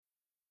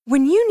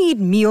When you need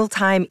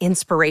mealtime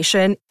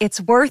inspiration,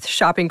 it's worth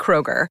shopping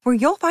Kroger, where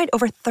you'll find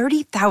over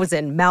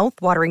 30,000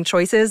 mouth-watering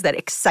choices that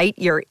excite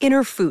your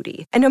inner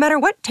foodie. And no matter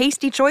what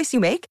tasty choice you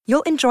make,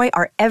 you'll enjoy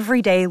our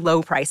everyday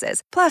low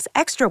prices, plus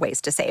extra ways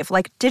to save,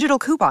 like digital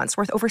coupons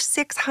worth over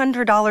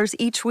 $600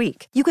 each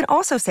week. You can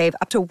also save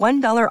up to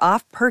 $1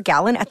 off per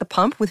gallon at the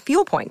pump with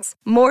fuel points.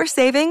 More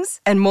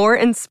savings and more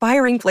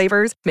inspiring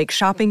flavors make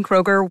shopping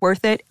Kroger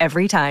worth it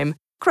every time.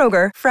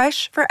 Kroger,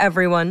 fresh for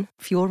everyone.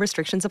 Fuel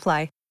restrictions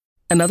apply.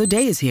 Another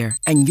day is here,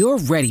 and you're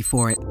ready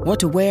for it. What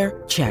to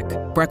wear? Check.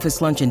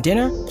 Breakfast, lunch, and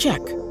dinner? Check.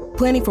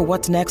 Planning for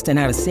what's next and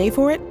how to save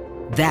for it?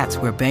 That's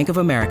where Bank of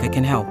America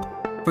can help.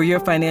 For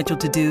your financial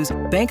to-dos,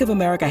 Bank of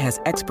America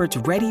has experts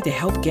ready to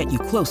help get you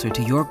closer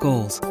to your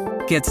goals.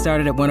 Get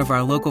started at one of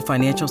our local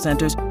financial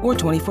centers or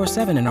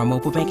 24/7 in our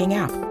mobile banking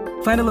app.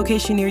 Find a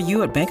location near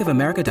you at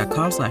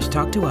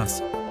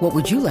bankofamerica.com/talktous. What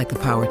would you like the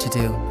power to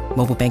do?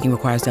 Mobile banking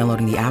requires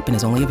downloading the app and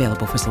is only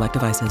available for select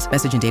devices.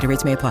 Message and data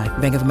rates may apply.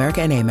 Bank of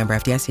America N.A., member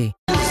FDIC.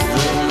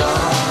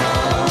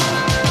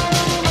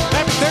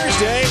 Happy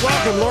Thursday.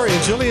 Welcome, Lori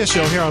and Julia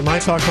show here on My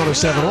Talk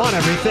 107.1,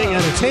 Everything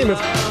Entertainment.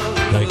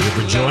 Thank you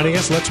for joining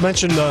us. Let's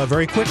mention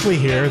very quickly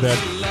here that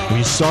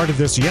we started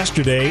this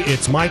yesterday.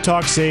 It's My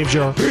Talk Saves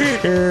Your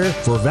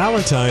for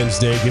Valentine's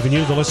Day, giving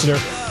you, the listener,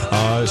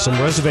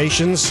 some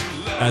reservations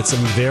at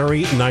some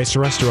very nice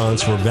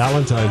restaurants for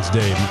Valentine's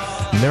Day.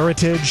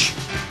 Meritage,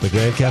 the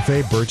Grand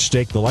Cafe, Birch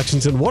Steak, the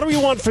Lexington. What do we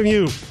want from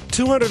you?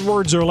 200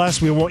 words or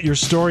less. We want your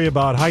story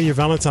about how your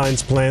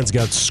Valentine's plans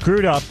got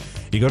screwed up.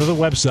 You go to the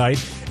website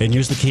and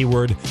use the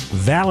keyword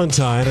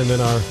Valentine, and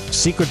then our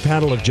secret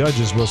panel of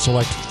judges will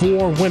select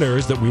 4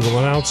 winners that we will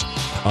announce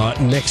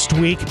next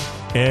week.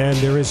 And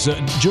there is,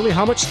 Julie,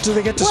 how much do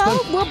they get to spend?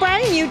 Well, we're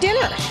buying you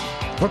dinner.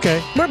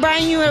 Okay. We're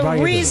buying you a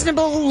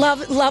reasonable,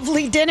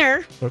 lovely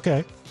dinner.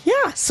 Okay.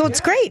 Yeah, so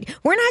it's great.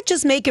 We're not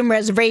just making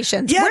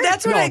reservations. Yeah,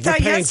 that's what I thought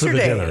yesterday.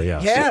 For the dinner,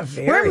 yes.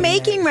 Yeah, we're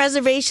making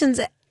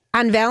reservations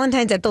on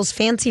Valentine's at those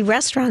fancy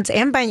restaurants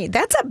and buying you.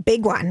 That's a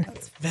big one.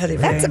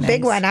 That's a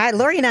big one.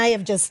 Lori and I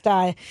have just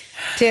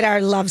did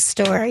our love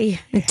story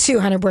in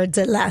 200 words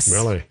or less.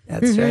 Really?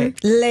 That's right.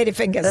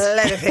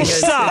 Ladyfingers.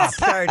 Stop.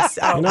 Starts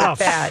out Enough.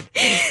 with that.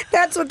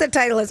 That's what the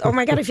title is. Oh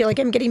my God, I feel like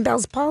I'm getting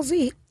Bell's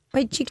palsy.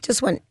 My cheek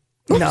just went.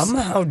 Oops. Numb.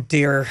 Oh,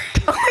 dear.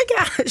 Oh my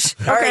gosh.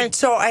 All right,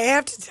 so I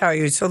have to tell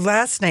you, so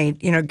last night,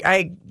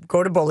 I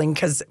go to bowling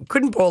because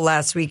couldn't bowl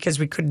last week because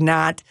we could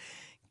not.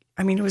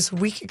 I mean, it was a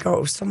week ago.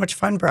 It was so much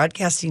fun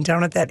broadcasting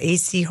down at that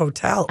AC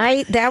hotel.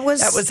 That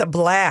was a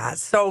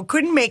blast. So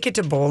couldn't make it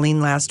to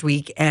bowling last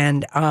week.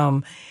 And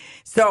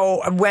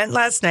so I went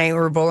last night. We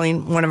were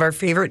bowling one of our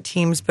favorite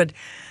teams, but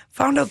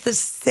found out the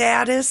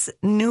saddest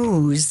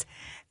news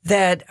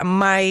that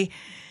I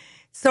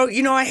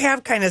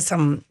have kind of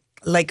some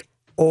like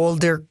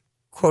older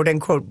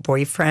quote-unquote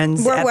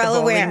boyfriends We're at well the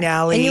bowling aware.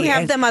 alley. And you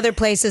have them other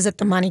places at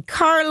the Monte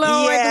Carlo,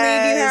 I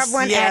believe you have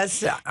one.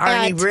 Yes,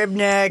 Arnie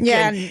Ribnick.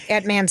 Yeah,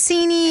 at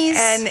Mancini's.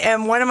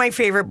 And one of my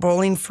favorite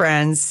bowling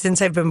friends,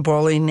 since I've been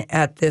bowling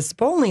at this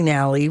bowling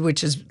alley,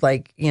 which is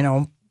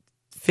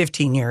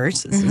 15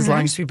 years, as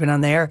long as we've been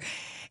on there,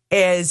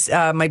 is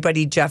my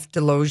buddy Jeff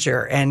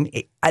Delosier. And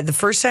the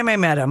first time I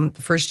met him,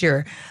 the first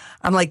year,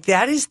 I'm like,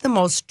 that is the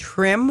most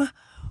trim,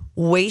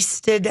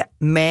 wasted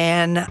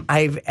man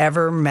I've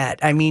ever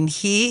met. I mean,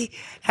 he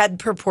had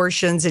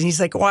proportions, and he's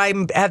like,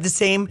 I'm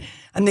the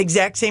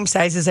exact same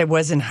size as I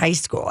was in high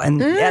school.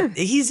 And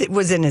he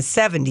was in his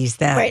 70s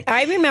then. Right.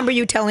 I remember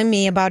you telling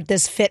me about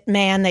this fit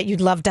man that you'd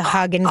love to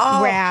hug and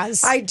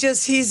razz.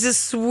 He's the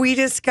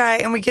sweetest guy.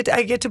 And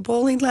I get to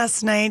bowling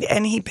last night,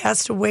 and he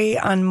passed away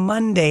on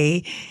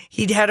Monday.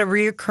 He'd had a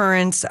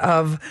reoccurrence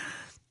of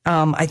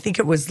I think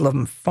it was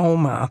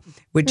lymphoma,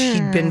 which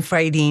he'd been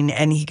fighting,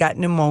 and he got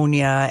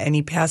pneumonia, and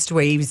he passed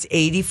away. He was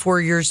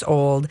 84 years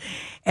old,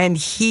 and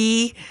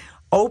he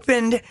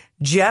opened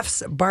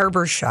Jeff's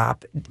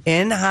Barbershop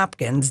in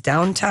Hopkins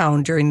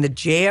downtown during the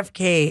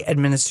JFK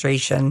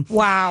administration.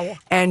 Wow.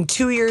 And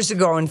 2 years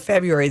ago in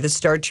February, the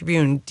Star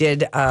Tribune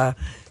did a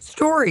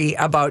story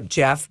about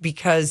Jeff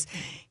because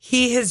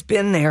he has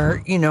been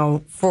there,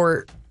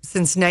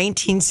 since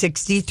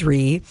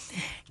 1963,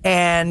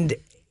 and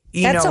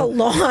that's a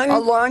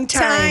long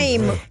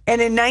time. And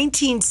in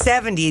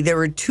 1970, there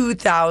were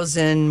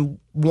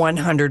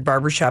 2,100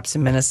 barbershops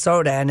in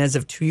Minnesota. And as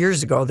of 2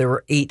 years ago, there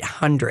were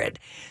 800.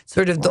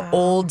 Sort of the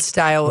old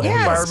style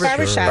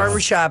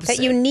barbershops that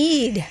you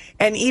need.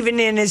 And even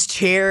in his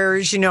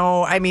chairs,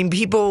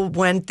 people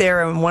went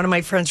there. And one of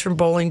my friends from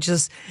bowling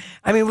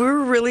we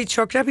were really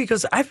choked up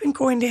because I've been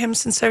going to him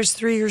since I was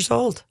 3 years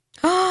old.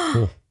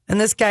 And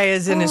this guy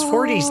is in his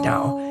 40s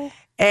now.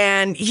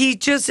 And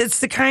it's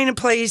the kind of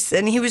place,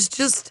 and he was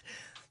just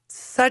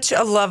such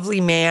a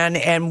lovely man.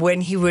 And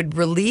when he would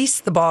release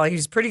the ball, he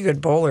was a pretty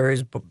good bowler.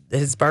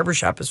 His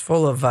barbershop is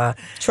full of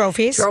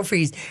trophies.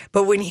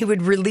 But when he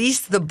would release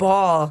the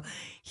ball,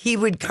 he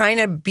would kind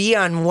of be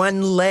on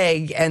one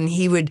leg, and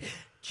he would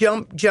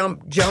jump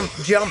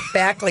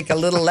back like a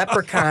little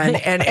leprechaun.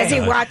 And As he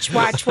watch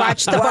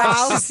the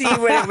ball. to see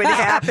what would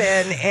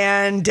happen.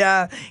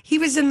 And he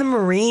was in the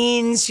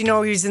Marines, he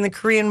was in the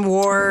Korean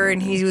War,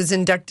 and he was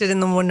inducted in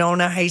the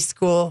Winona High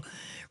School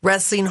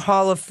Wrestling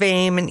Hall of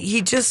Fame. And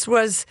he just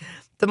was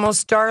the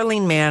most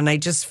darling man. I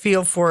just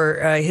feel for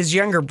his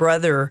younger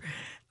brother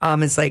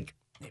is like,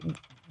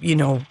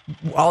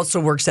 also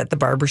works at the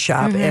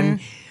barbershop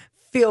and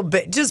feel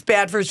just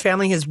bad for his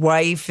family. His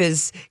wife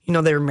is,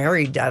 they were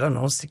married,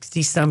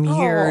 60 some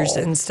years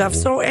and stuff.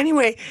 So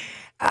anyway,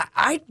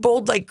 I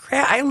bowled like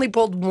crap. I only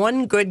bowled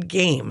one good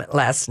game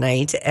last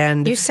night.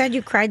 And You said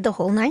you cried the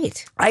whole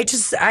night.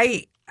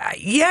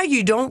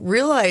 You don't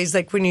realize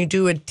like when you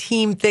do a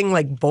team thing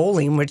like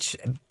bowling, which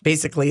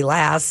basically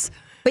lasts.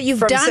 But you've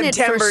from done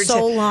September it for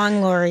so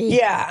long, Lori.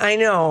 Yeah, I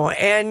know.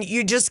 And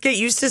you just get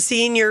used to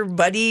seeing your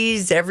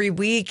buddies every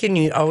week and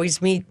you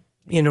always meet,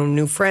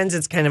 new friends.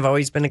 It's kind of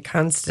always been a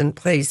constant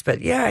place.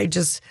 But yeah,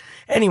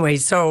 anyway,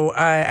 so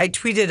I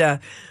tweeted a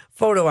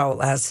photo out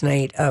last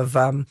night of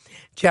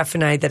Jeff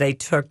and I that I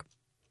took,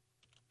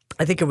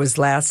 I think it was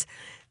last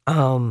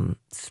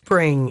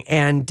spring,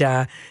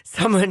 and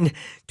someone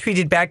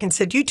tweeted back and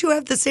said, "You two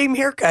have the same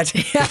haircut."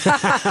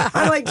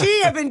 I'm like,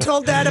 gee, I've been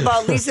told that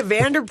about Lisa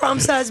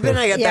Vanderpump's husband.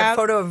 I got that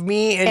photo of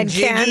me and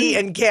Jiggy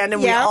and Ken,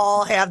 and we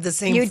all have the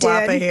same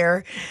flop of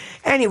hair.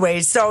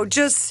 Anyway, so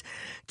just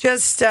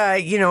Jeff's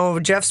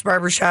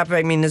barbershop.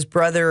 I mean, his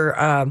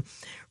brother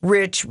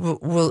Rich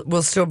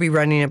will still be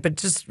running it, but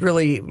just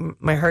really,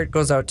 my heart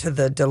goes out to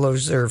the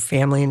Delozer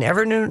family and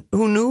everyone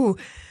who knew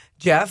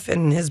Jeff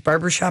and his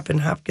barbershop in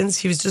Hopkins.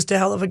 He was just a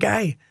hell of a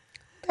guy.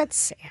 That's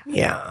sad.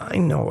 Yeah, I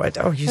know it.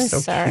 Oh, he's so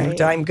cute.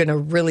 I'm going to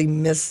really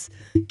miss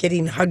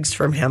getting hugs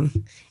from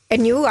him.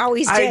 And you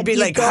always did. I'd be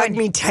like, hug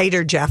me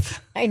tighter, Jeff.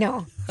 I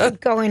know.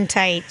 Go in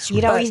tight.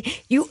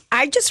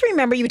 I just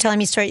remember you telling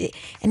me a story,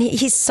 and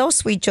he's so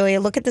sweet, Julia.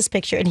 Look at this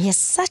picture, and he has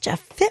such a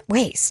fit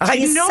waist. I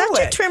he know has such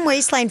it. a trim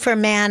waistline for a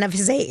man of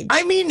his age.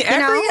 I mean,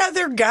 every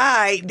other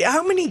guy,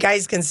 how many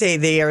guys can say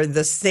they are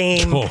the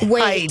same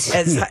weight height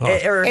as,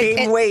 or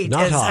same weight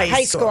as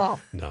high school?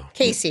 No.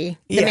 Casey,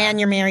 the man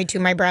you're married to,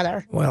 my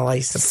brother. Well, I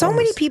suppose. So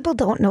many people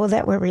don't know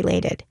that we're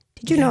related.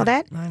 Did you know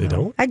that? They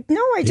don't? I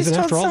just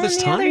told someone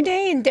the other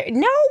day. And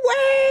no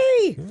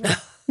way!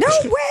 No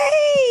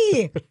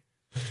way!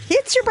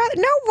 It's your brother.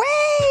 No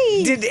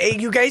way!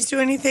 Did you guys do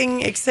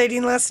anything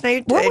exciting last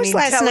night? What was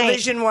last night?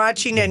 Television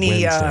watching?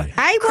 Any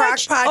crock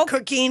pot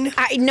cooking?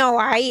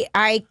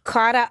 I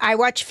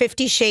watched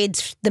 50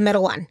 Shades, the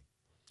middle one.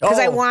 Because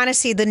I want to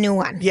see the new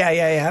one.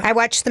 Yeah. I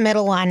watched the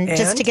middle one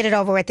just to get it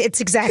over with.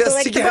 It's exactly just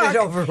like to the get book. it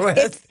over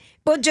with.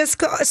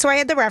 So I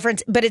had the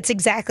reference, but it's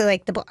exactly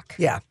like the book.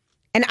 Yeah.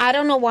 And I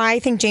don't know why I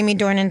think Jamie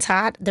Dornan's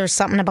hot. There's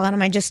something about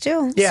him. I just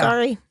do. Yeah.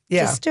 Sorry.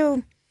 Yeah. Just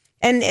do.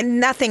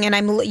 And nothing. And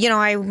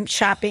I'm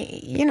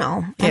shopping,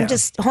 I'm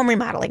just home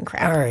remodeling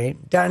crap. All right.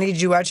 Donnie, did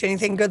you watch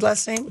anything good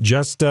last night?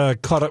 Just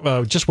caught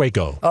up, just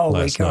Waco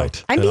last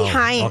night. I'm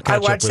behind. I'll I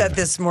watched that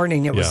this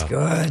morning. It was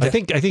good. I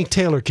think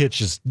Taylor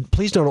Kitsch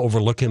please don't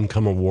overlook him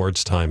come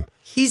awards time.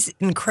 He's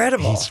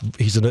incredible.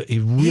 He's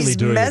really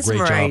doing a great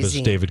job as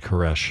David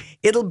Koresh.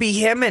 It'll be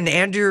him and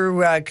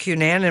Andrew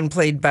Cunanan,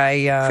 played by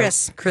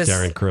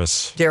Darren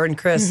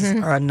Criss.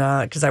 On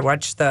because I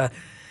watched the.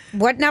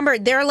 What number?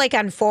 They're like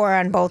on 4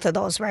 on both of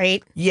those,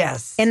 right?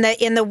 Yes. And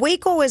the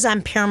Waco was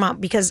on Paramount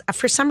because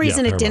for some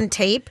reason it didn't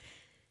tape.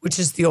 Which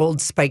is the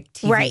old Spike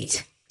TV.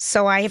 Right.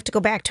 So I have to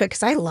go back to it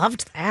because I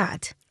loved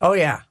that. Oh,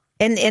 yeah.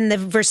 And the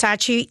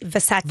Versace.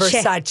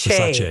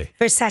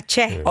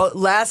 Oh,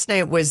 last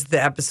night was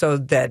the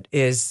episode that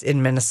is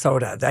in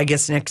Minnesota. I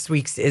guess next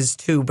week's is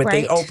too, but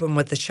they open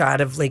with a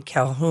shot of Lake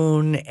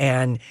Calhoun,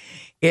 and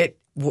it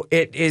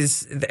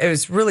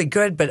was really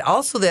good. But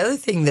also the other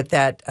thing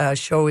that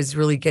show is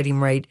really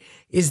getting right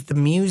is the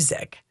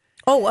music.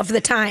 Oh, of the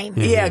time.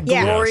 Yeah,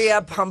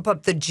 Gloria, Pump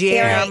Up the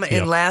Jam. Right.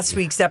 In last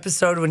week's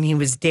episode when he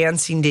was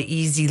dancing to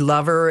Easy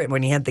Lover and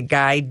when he had the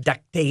guy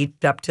duct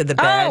taped up to the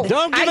bed. Oh,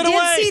 don't give it away.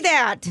 I did see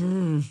that.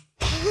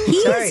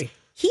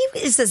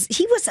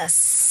 He was a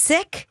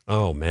sick.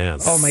 Oh, man.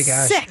 Oh, my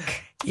gosh.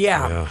 Sick.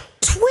 Yeah.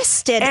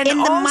 Twisted. And the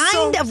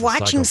mind of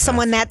watching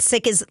someone that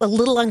sick is a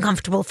little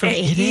uncomfortable for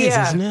me. It is,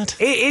 isn't it?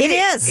 It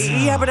is.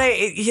 Yeah, but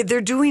they're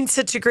doing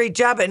such a great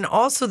job. And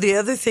also the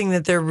other thing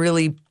that they're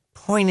really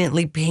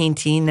poignantly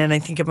painting, and I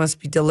think it must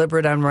be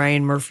deliberate on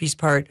Ryan Murphy's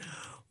part,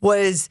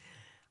 was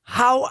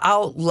how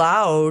out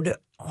loud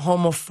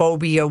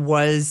homophobia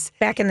was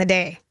back in the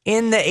day.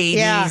 In the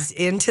 80s,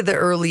 into the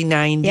early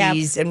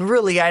 90s. And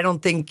really, I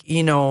don't think,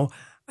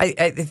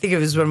 I think it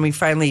was when we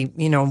finally,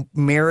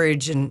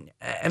 marriage. And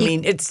I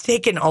mean, it's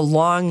taken a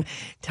long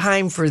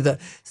time for the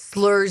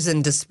slurs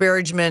and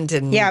disparagement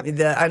and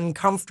the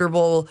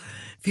uncomfortable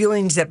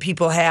feelings that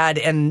people had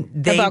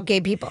about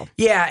gay people.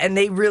 Yeah, and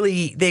they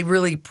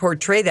really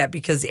portray that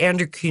because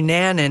Andrew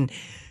Cunanan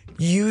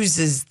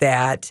uses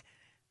that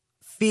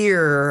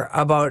fear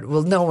about,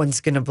 well, no one's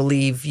going to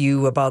believe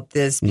you about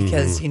this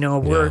because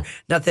we're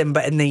nothing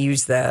but, and they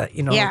use the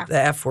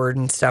the F word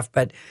and stuff.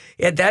 But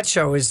that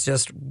show is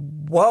just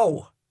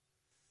whoa.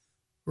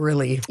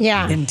 really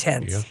Yeah.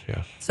 intense.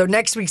 Yeah. So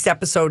next week's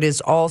episode is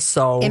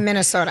also In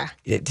Minnesota.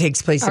 It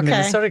takes place in Okay.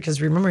 Minnesota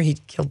because remember he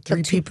killed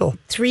 3 people.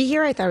 3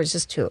 here? I thought it was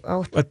just 2.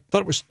 Oh, I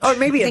thought it was Oh,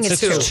 maybe I think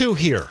it's it's 2. it's 2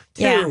 here.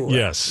 Yeah. 2.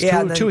 Yes.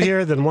 Yeah, two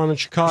here, then one in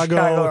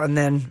Chicago and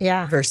then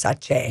Yeah.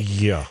 Versace.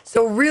 Yeah.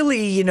 So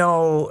really,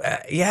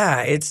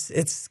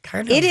 it's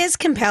kind of it is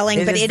compelling,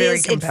 It but is it very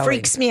is. compelling. It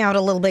freaks me out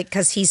a little bit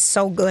because he's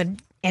so good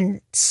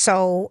and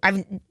so.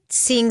 I'm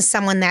seeing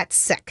someone that's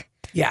sick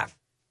Yeah,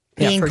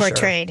 being for sure.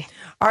 portrayed.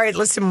 All right,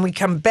 listen, when we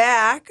come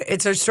back,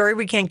 it's a story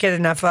we can't get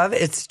enough of.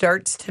 It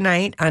starts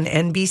tonight on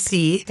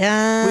NBC.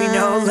 We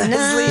know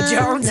Leslie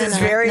Jones is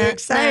very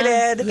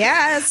excited.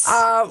 Yes.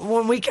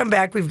 When we come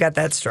back, we've got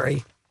that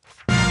story.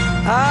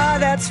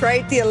 That's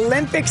right. The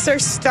Olympics are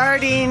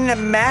starting. A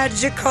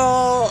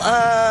magical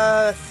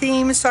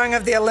theme song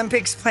of the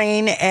Olympics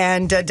playing.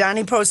 And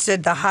Donnie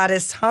posted the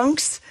hottest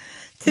hunks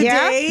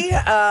today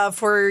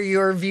for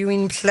your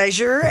viewing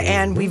pleasure.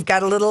 And we've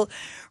got a little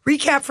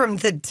recap from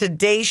the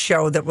Today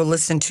Show that we'll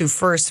listen to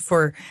first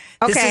for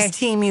This Okay. is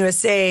Team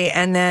USA.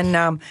 And then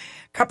a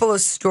couple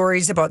of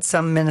stories about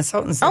some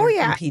Minnesotans that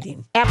are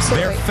competing.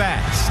 Absolutely. They're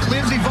fast.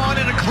 Lindsey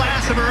Vonn in a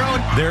class of her own.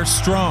 They're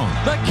strong.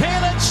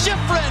 Michaela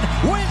Schifrin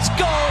wins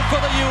gold for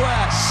the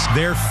U.S.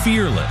 They're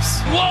fearless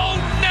Whoa,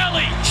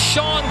 Nelly!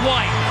 Shaun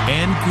White.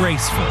 and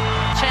graceful.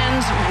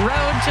 Chen's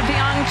road to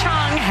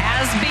Pyeongchang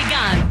has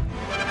begun.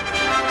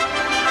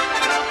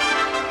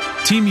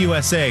 Team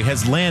USA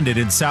has landed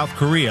in South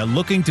Korea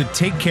looking to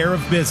take care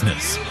of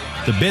business,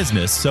 the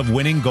business of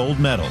winning gold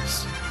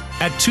medals.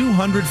 At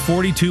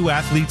 242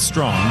 athletes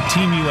strong,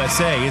 Team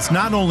USA is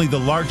not only the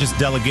largest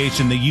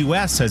delegation the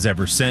U.S. has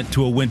ever sent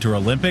to a Winter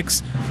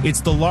Olympics, it's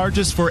the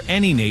largest for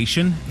any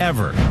nation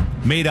ever.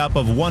 Made up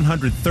of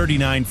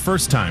 139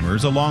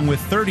 first-timers along with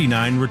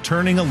 39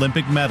 returning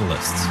Olympic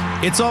medalists.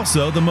 It's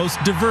also the most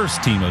diverse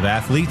team of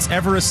athletes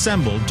ever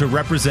assembled to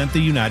represent the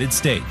United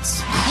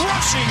States.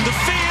 Rushing the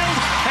field,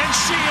 and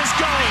she is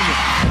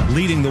going.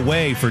 Leading the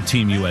way for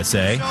Team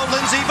USA,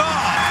 Lindsey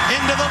Vonn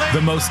into the lead.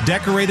 the most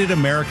decorated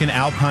American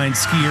alpine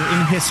skier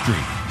in history,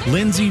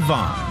 Lindsey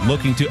Vonn,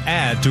 looking to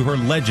add to her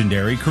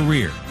legendary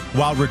career.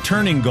 While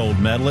returning gold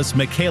medalist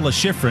Michaela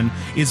Schifrin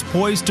is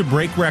poised to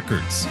break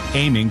records,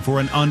 aiming for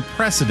an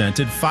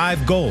unprecedented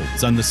 5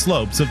 golds on the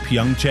slopes of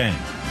Pyeongchang.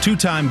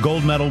 2-time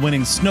gold medal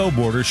winning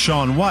snowboarder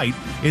Shaun White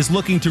is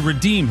looking to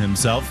redeem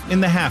himself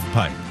in the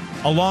halfpipe,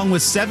 along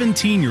with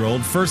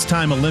 17-year-old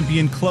first-time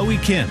Olympian Chloe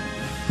Kim,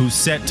 who's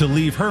set to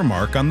leave her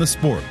mark on the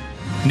sport.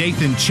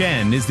 Nathan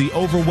Chen is the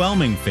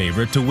overwhelming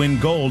favorite to win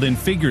gold in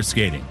figure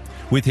skating,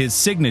 with his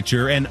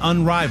signature and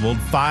unrivaled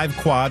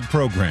 5-quad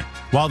program.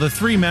 While the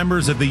 3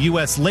 members of the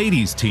U.S.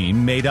 ladies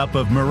team made up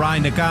of Mirai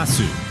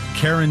Nagasu,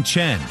 Karen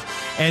Chen,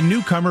 and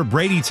newcomer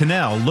Brady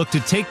Tennell look to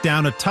take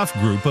down a tough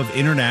group of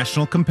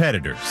international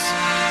competitors.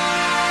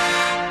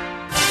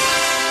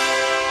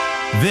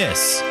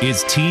 This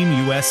is Team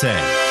USA.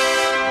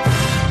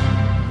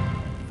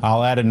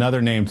 I'll add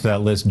another name to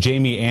that list,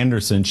 Jamie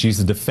Anderson. She's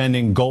the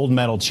defending gold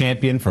medal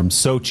champion from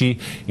Sochi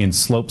in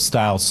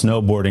slopestyle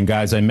snowboarding.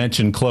 Guys, I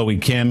mentioned Chloe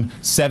Kim,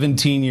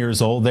 17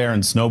 years old there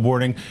in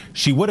snowboarding.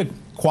 She would have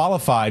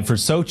qualified for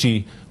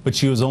Sochi, but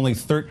she was only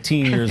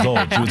 13 years old.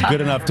 She was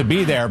good enough to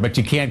be there, but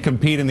you can't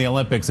compete in the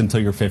Olympics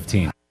until you're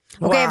 15.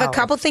 Okay, I have a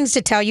couple things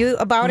to tell you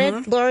about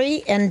it,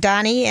 Lori and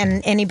Donnie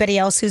and anybody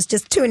else who's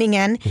just tuning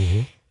in.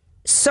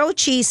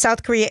 Sochi,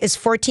 South Korea, is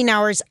 14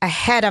 hours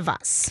ahead of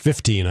us.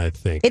 15, I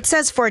think. It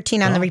says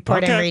 14 on the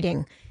report I'm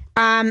reading.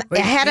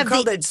 Ahead you of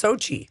called the. it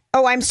Sochi.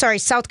 Oh, I'm sorry,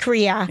 South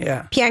Korea.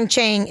 Yeah.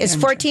 Pyeongchang is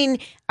 14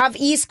 of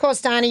East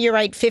Coast, Donnie. You're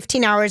right,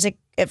 15 hours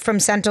from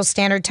Central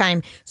Standard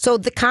Time. So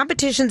the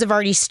competitions have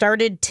already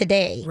started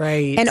today.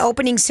 Right. And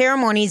opening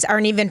ceremonies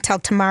aren't even till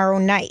tomorrow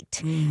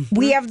night.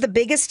 We have the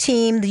biggest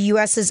team the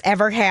U.S. has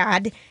ever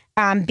had.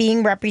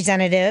 Being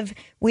representative.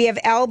 We have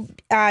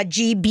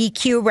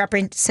LGBTQ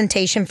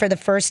representation for the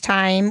first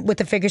time with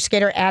the figure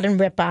skater Adam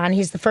Rippon.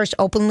 He's the first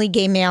openly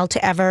gay male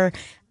to ever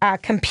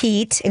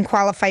compete and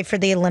qualify for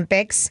the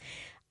Olympics.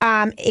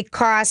 It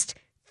cost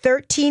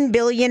 $13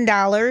 billion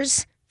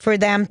for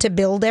them to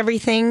build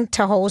everything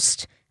to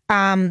host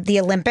the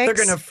Olympics.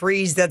 They're going to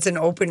freeze. That's an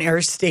open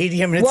air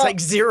stadium, and it's like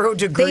 0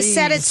 degrees. They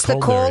said it's the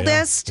Cold there, yeah.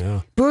 coldest, Yeah.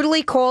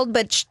 brutally cold,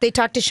 but they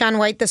talked to Shaun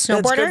White, the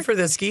snowboarder. That's good for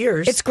the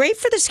skiers. It's great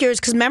for the skiers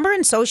because remember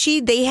in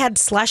Sochi, they had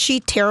slushy,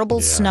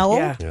 terrible snow.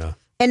 Yeah. Yeah.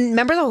 And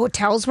remember the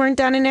hotels weren't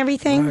done and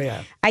everything? Oh,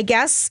 yeah. I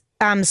guess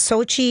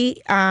Sochi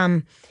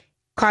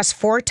cost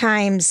 4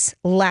 times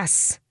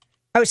less.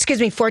 Oh, excuse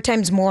me, 4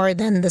 times more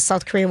than the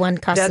South Korea one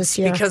cost That's this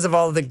year. because of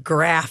all the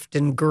graft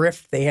and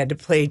grift they had to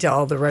play to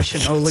all the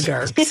Russian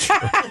oligarchs. That's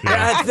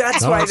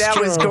why that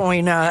was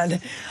going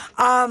on.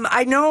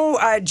 I know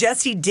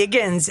Jessie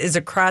Diggins is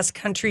a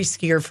cross-country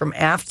skier from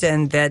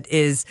Afton that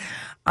is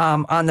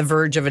on the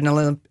verge of an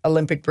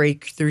Olympic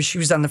breakthrough. She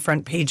was on the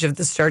front page of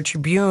the Star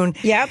Tribune.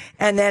 Yep.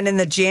 And then in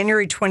the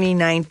January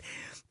 29th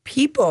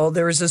People,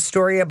 there was a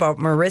story about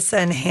Marissa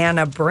and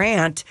Hannah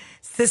Brandt,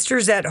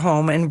 sisters at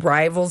home and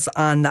rivals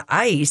on the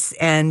ice.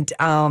 And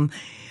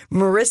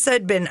Marissa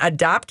had been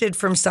adopted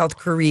from South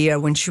Korea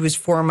when she was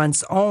 4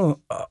 months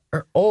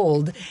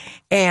old.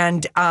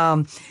 And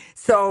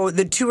so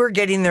the two are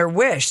getting their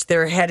wish.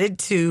 They're headed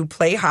to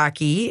play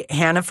hockey,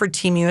 Hannah for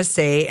Team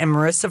USA and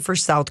Marissa for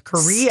South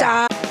Korea.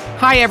 Stop.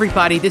 Hi,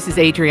 everybody. This is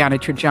Adriana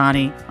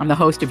Trajani. I'm the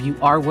host of You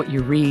Are What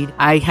You Read.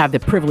 I have the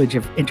privilege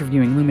of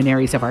interviewing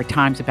luminaries of our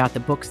times about the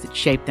books that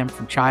shaped them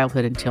from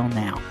childhood until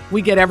now.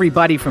 We get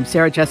everybody from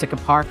Sarah Jessica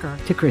Parker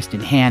to Kristen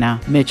Hanna,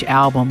 Mitch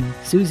Albom,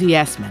 Susie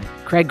Essman,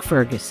 Craig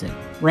Ferguson,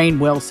 Rainn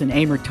Wilson,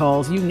 Amor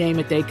Tolls, you name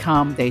it, they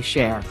come, they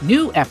share.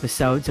 New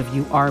episodes of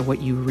You Are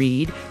What You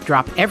Read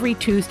drop every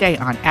Tuesday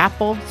on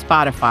Apple,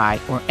 Spotify,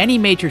 or any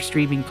major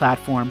streaming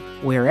platform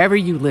wherever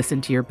you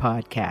listen to your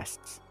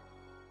podcasts.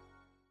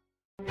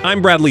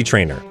 I'm Bradley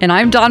Trainer. And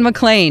I'm Don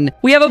McClain.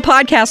 We have a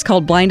podcast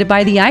called Blinded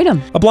by the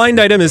Item. A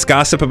blind item is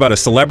gossip about a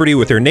celebrity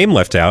with their name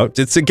left out.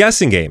 It's a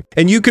guessing game,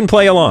 and you can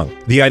play along.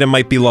 The item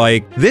might be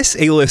like, this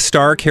A-list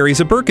star carries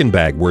a Birkin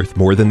bag worth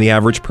more than the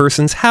average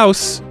person's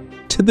house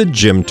to the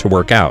gym to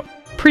work out.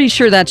 Pretty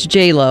sure that's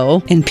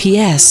J-Lo. And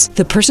P.S.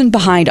 the person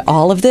behind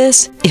all of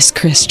this is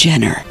Kris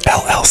Jenner,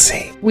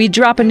 LLC. We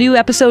drop a new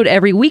episode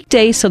every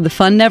weekday so the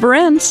fun never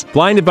ends.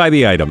 Blinded by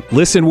the Item.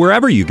 Listen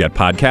wherever you get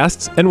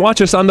podcasts and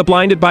watch us on the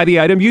Blinded by the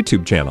Item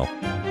YouTube channel.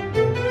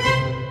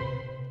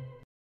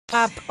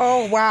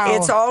 Oh, wow.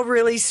 It's all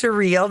really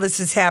surreal. This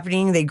is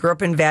happening. They grew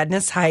up in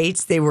Vadnais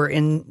Heights. They were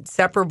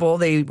inseparable.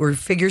 They were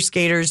figure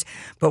skaters.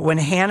 But when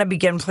Hannah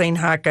began playing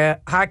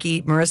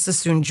hockey, Marissa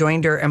soon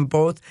joined her, and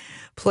both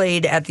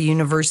played at the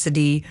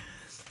University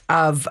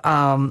of,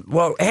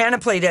 Hannah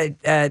played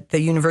at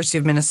the University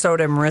of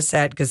Minnesota, Marissa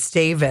at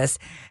Gustavus.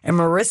 And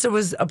Marissa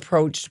was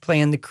approached to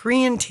play on the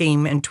Korean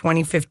team in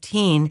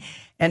 2015,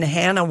 and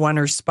Hannah won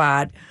her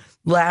spot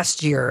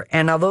last year.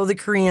 And although the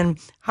Korean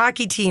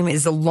hockey team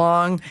is a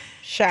long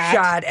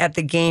shot at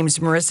the games,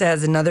 Marissa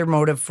has another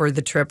motive for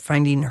the trip,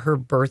 finding her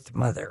birth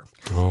mother.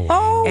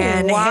 Oh,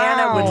 and wow.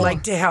 Hannah would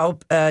like to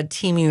help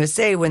Team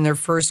USA win their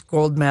first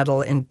gold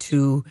medal in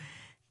 2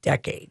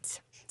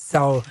 decades.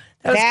 So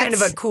that was kind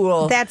of a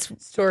cool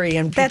story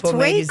in People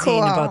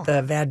magazine about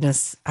the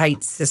Vadnais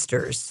Heights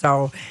sisters.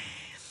 So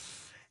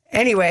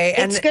anyway,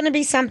 it's going to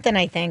be something,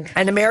 I think.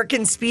 An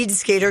American speed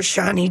skater,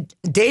 Shawnee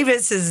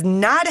Davis, is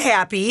not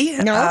happy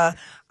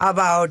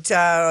about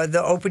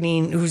the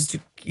opening, who's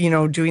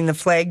doing the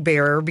flag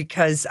bearer,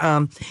 because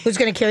who's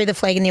going to carry the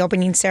flag in the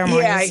opening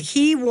ceremonies? Yeah,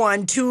 he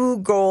won 2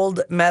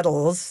 gold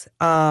medals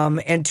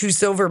and 2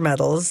 silver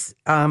medals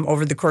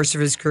over the course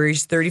of his career.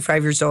 He's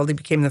 35 years old. He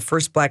became the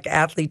first black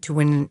athlete to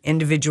win an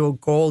individual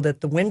gold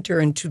at the Winter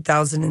in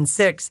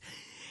 2006.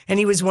 And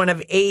he was one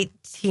of 8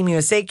 Team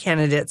USA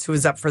candidates who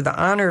was up for the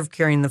honor of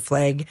carrying the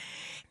flag.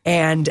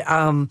 And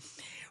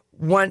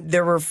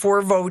there were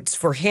 4 votes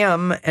for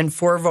him and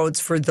 4 votes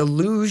for the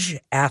luge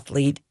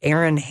athlete,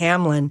 Aaron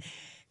Hamlin.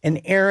 And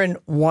Aaron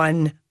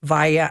won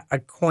via a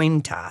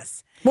coin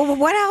toss. Well,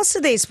 what else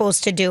are they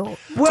supposed to do?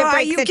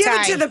 Well, you give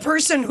it to the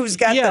person who's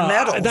got the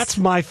medals. That's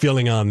my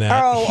feeling on that.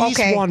 Oh, He's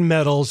won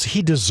medals.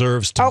 He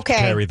deserves to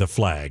carry the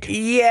flag.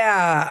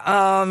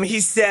 Yeah.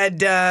 He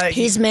said...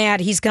 he's mad.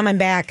 He's coming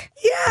back.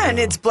 Yeah, and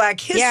it's Black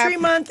History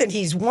Month, and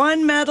he's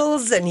won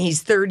medals, and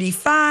he's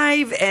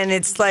 35, and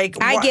it's like...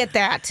 I get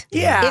that.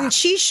 Yeah. And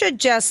she should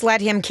just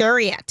let him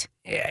carry it.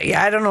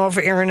 Yeah, I don't know if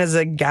Aaron is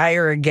a guy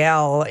or a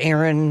gal.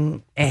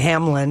 Aaron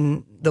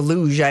Hamlin, the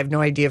luge, I have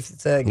no idea if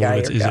it's a guy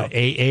or gal. Is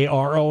it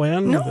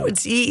Aaron? No,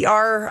 it's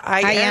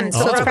Erin.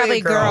 So it's probably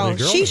a girl.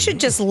 She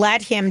should just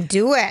let him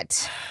do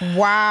it.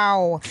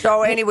 Wow.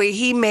 So anyway,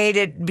 he made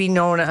it be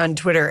known on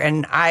Twitter,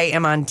 and I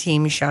am on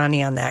Team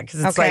Shawnee on that,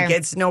 because it's like,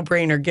 it's no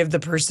brainer. Give the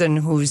person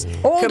who's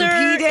older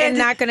competed and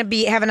not going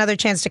to have another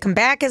chance to come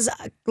back as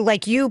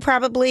like you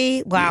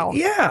probably. Wow.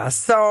 Yeah.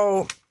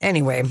 So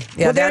anyway,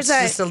 that's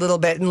just a little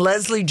bit. And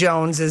Leslie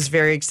Jones is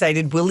very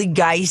excited. Willie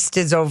Geist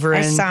is over,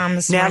 and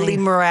Natalie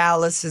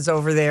Morales is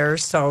over there.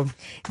 So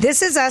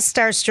This Is Us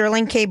star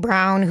Sterling K.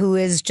 Brown, who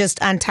is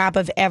just on top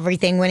of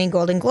everything, winning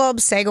Golden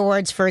Globes, SAG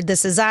Awards for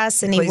This Is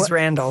Us, and he plays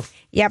Randall.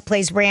 Yeah,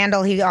 plays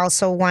Randall. He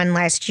also won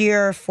last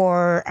year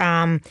for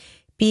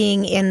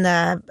being in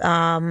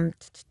the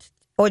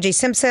O.J.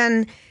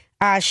 Simpson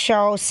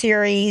show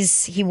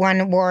series. He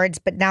won awards,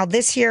 but now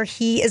this year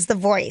he is the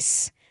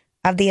voice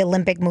of the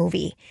Olympic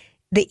movie.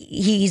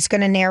 He's going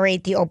to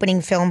narrate the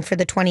opening film for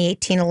the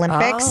 2018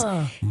 Olympics.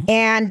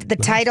 And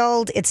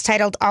it's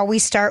titled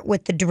Always Start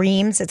with the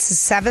Dreams. It's a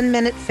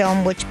 7-minute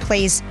film which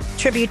plays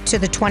tribute to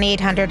the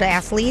 2,800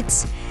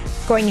 athletes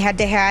going head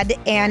to head.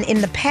 And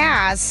in the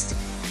past,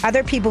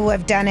 other people who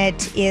have done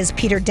it is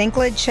Peter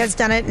Dinklage has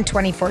done it in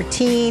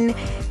 2014.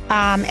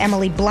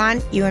 Emily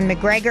Blunt, Ewan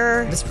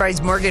McGregor. I'm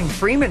surprised Morgan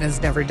Freeman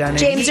has never done it.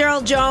 James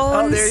Earl Jones.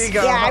 Oh, there you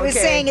go. Yeah, I was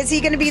saying, is he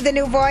going to be the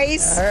new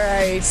voice? All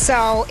right.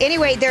 So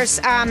anyway, there's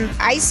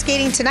ice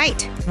skating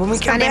tonight. When we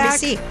come on back,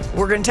 NBC.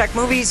 We're going to talk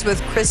movies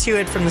with Chris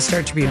Hewitt from the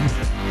Star Tribune.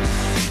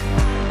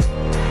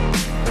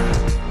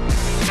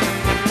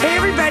 Hey,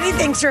 everybody. everybody.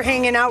 Thanks for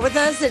hanging out with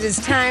us. It is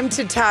time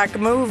to talk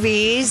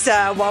movies.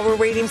 While we're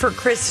waiting for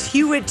Chris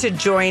Hewitt to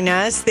join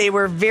us, they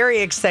were very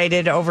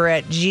excited over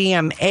at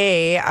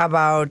GMA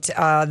about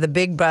the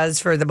big buzz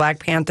for the Black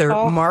Panther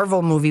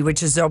Marvel movie,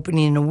 which is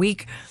opening in a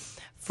week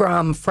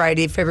from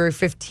Friday, February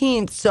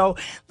 15th. So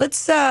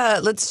let's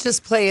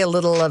just play a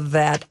little of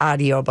that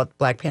audio about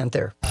Black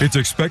Panther. It's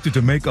expected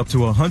to make up to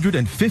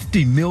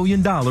 $150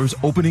 million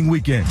opening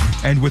weekend.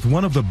 And with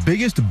one of the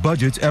biggest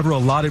budgets ever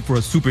allotted for a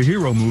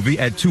superhero movie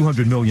at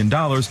 $200 million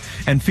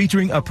and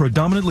featuring a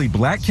predominantly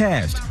black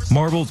cast,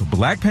 Marvel's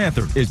Black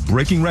Panther is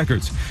breaking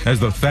records as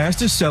the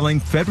fastest selling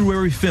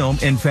February film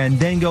in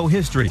Fandango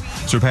history,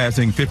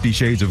 surpassing 50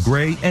 Shades of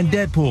Grey and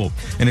Deadpool.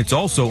 And it's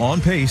also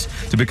on pace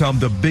to become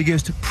the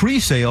biggest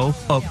pre-sale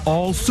of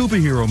all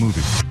superhero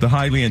movies. The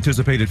highly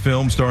anticipated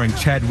film starring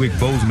Chadwick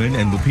Boseman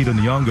and Lupita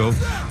Nyong'o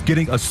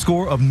getting a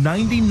score of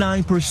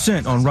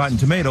 99% on Rotten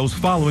Tomatoes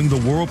following the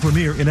world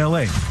premiere in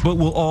LA. But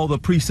will all the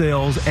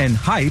pre-sales and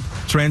hype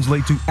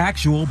translate to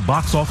actual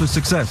box office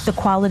success? The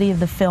quality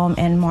of the film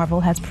and Marvel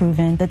has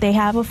proven that they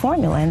have a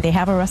formula and they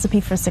have a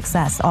recipe for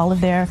success. All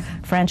of their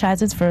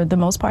franchises, for the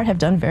most part, have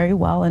done very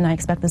well, and I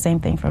expect the same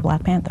thing for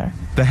Black Panther.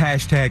 The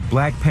hashtag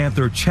Black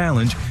Panther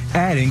Challenge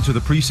adding to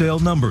the pre-sale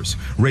numbers,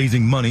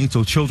 raising money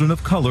so children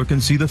of color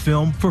can see the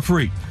film for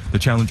free. The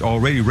challenge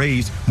already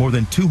raised more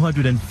than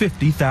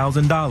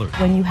 $250,000.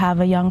 When you have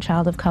a young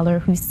child of color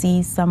who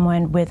sees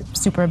someone with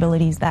super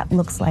abilities that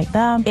looks like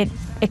them, it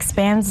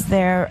expands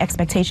their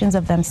expectations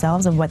of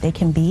themselves, of what they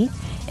can be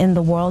in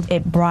the world.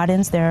 It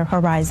broadens their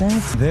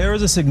horizons. There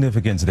is a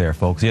significance there,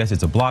 folks. Yes,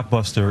 it's a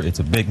blockbuster, it's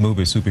a big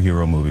movie, a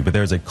superhero movie, but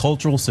there's a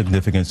cultural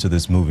significance to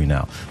this movie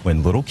now.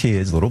 When little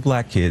kids, little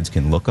black kids,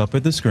 can look up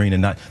at the screen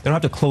and they don't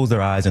have to close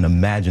their eyes and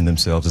imagine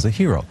themselves as a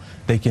hero.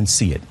 They can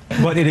see it.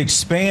 But it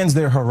expands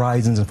their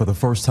horizons, and for the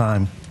first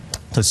time,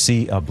 to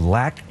see a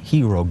black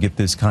hero get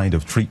this kind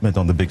of treatment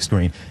on the big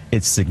screen,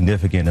 it's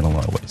significant in a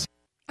lot of ways.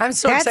 I'm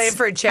so excited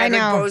for Chadwick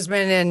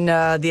Boseman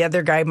and the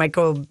other guy,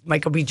 Michael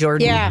B.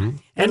 Jordan. Yeah.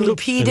 And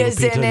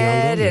Lupita's in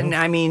it. And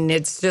I mean,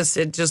 it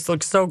just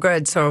looks so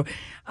good. So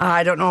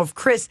I don't know if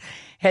Chris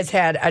has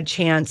had a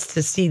chance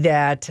to see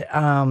that.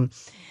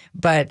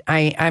 But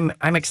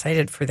I'm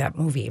excited for that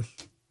movie.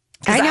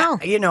 I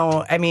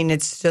know. I mean,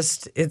 it's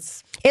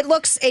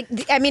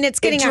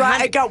getting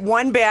I got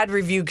one bad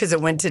review because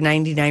it went to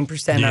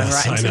 99% on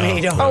Rotten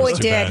Tomatoes. Oh, it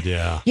did. Bad,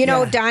 yeah. You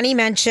know, Donnie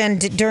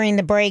mentioned during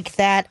the break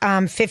that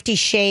 50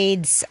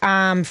 Shades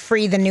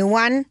Free, the new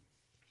one.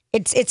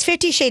 It's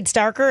 50 Shades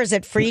Darker. Is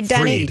it Freed,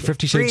 Donnie?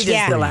 50 Shades Freed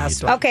is the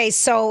last one. Okay,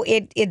 so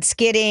it's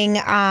getting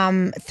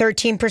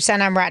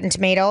 13% on Rotten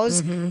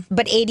Tomatoes,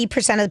 but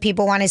 80% of the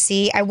people want to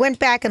see. I went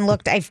back and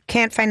looked. I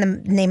can't find the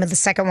name of the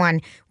second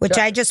one, which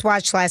I just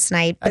watched last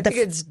night. But I think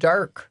it's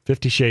dark.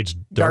 50 Shades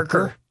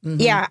Darker?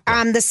 Mm-hmm. Yeah.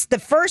 The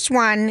first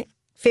one,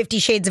 50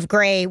 Shades of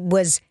Grey,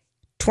 was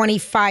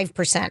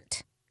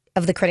 25%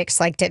 of the critics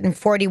liked it, and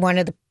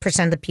 41%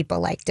 of the people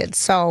liked it.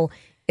 So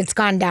it's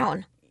gone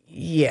down.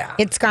 Yeah.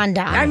 It's gone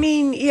down. I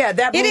mean, yeah,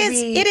 that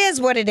movie... It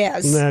is what it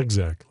is.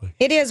 Exactly.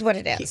 It is what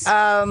it is.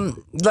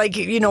 One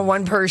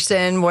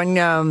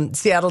person,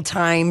 Seattle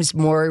Times,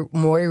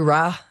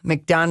 Moira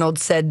McDonald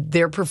said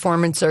their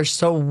performances are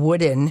so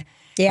wooden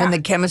and the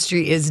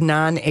chemistry is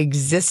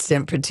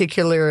non-existent,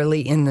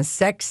 particularly in the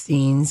sex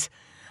scenes.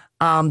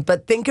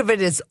 But think of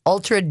it as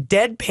ultra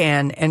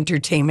deadpan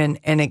entertainment,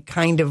 and it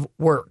kind of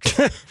worked.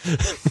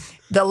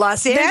 The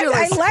Los Angeles...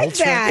 I like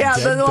that. Yeah,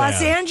 the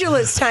Los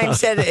Angeles Times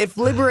said if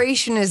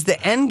liberation is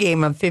the end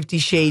game of 50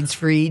 Shades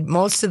Freed,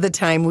 most of the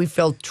time we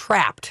feel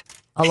trapped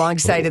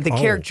alongside of the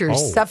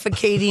characters'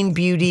 suffocating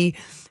beauty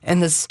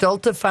and the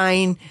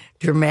stultifying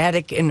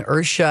dramatic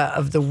inertia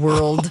of the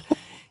world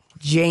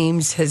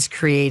James has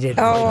created.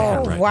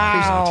 Oh,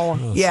 wow.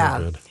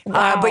 Yeah. So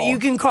Wow. But you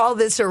can call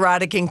this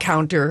erotic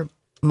encounter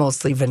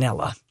mostly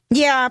vanilla.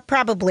 Yeah,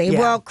 probably. Yeah.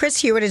 Well,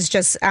 Chris Hewitt has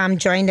just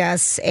joined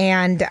us,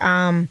 and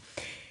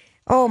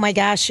oh my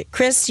gosh,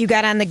 Chris, you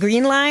got on the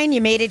green line.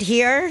 You made it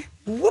here.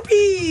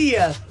 Whoopee!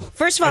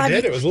 First of all, I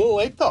did. It was a little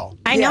late, though.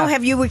 I know.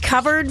 Have you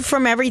recovered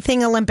from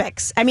everything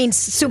Olympics? I mean,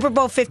 Super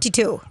Bowl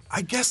 52.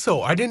 I guess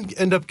so. I didn't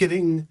end up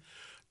getting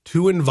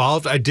too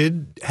involved. I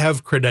did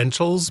have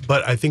credentials,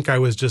 but I think I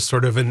was just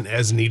sort of an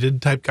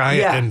as-needed type guy,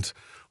 and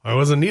I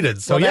wasn't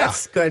needed. So,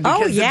 that's good,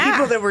 because the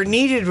people that were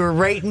needed were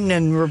writing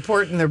and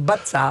reporting their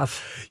butts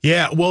off.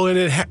 Yeah, well,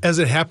 and as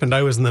it happened,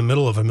 I was in the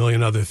middle of a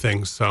million other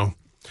things, so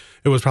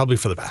it was probably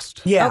for the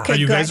best. Yeah. Okay, Are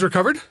you guys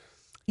recovered?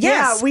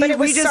 Yes, we but it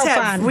was just so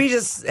had fun. we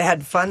just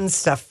had fun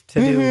stuff to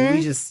do.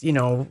 We just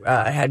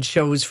had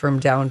shows from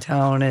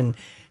downtown and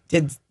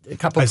did a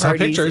couple. I saw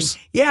parties. pictures.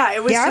 Yeah,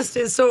 it was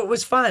just so it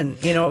was fun.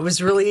 It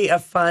was really a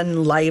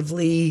fun,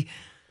 lively,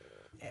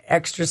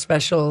 extra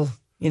special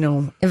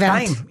event.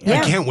 Time.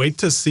 I can't wait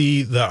to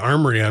see the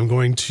Armory. I'm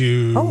going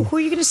to. Oh, who are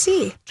you going to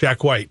see?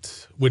 Jack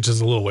White, which is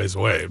a little ways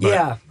away.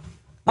 But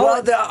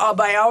Well,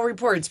 by all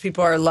reports,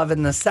 people are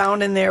loving the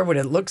sound in there, what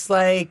it looks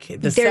like,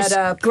 the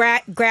setup.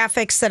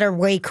 Graphics that are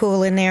way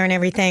cool in there and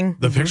everything.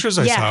 The pictures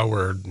I saw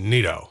were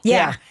neato.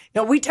 Yeah.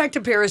 No, we talked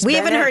to Paris We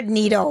Bennett. haven't heard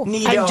neato.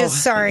 I'm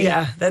just sorry.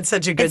 Yeah, that's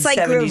such a good It's like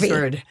 70s groovy.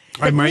 word.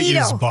 I might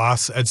use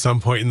boss at some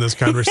point in this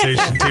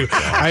conversation too.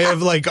 I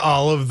have like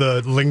all of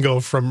the lingo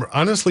from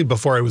honestly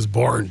before I was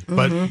born,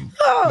 but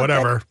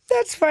whatever.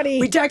 That's funny.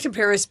 We talked to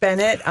Paris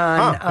Bennett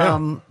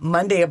on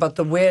Monday about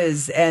The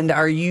Wiz, and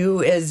are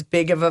you as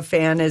big of a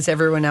fan as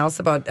everyone else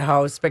about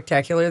how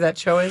spectacular that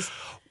show is?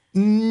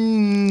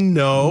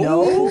 No.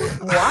 No?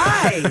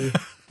 Why?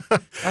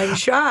 I'm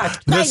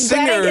shocked. The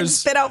singers.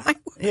 Spit out my.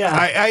 Yeah.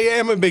 I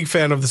am a big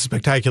fan of the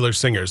spectacular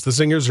singers. The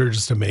singers are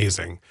just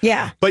amazing.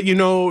 Yeah. But,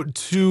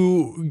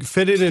 to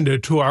fit it into a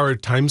 2-hour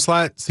time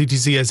slot,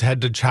 CTC has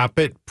had to chop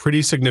it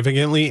pretty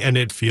significantly, and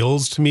it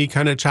feels to me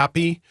kind of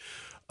choppy.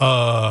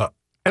 And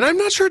I'm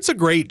not sure it's a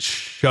great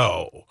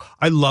show.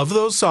 I love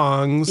those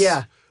songs.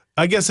 Yeah.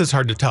 I guess it's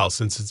hard to tell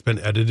since it's been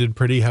edited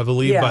pretty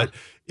heavily, but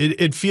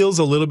it feels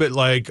a little bit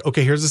like,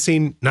 okay, here's a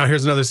scene, now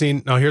here's another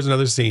scene, now here's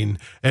another scene.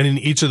 And in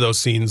each of those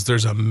scenes,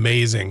 there's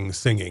amazing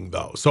singing,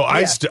 though. So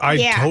I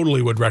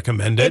totally would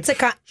recommend it.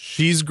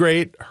 She's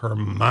great. Her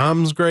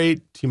mom's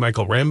great. T.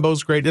 Michael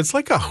Rambeau's great. It's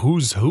like a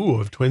who's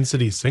who of Twin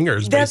Cities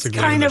singers, That's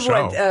basically. kind in the of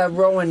show. what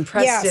Rowan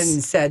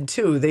Preston said,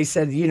 too. They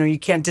said, you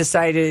can't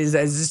decide is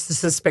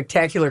this a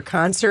spectacular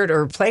concert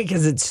or a play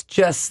because it's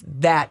just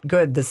that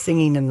good, the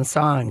singing and the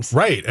songs.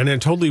 Right. And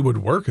it totally would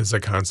work as a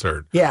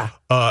concert. Yeah.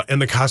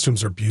 And the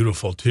costumes are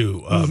beautiful,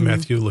 too.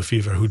 Matthew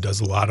Lefevre, who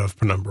does a lot of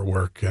penumbra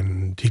work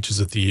and teaches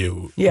at the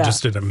U,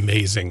 just did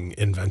amazing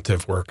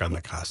inventive work on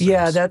the costumes.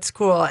 Yeah, that's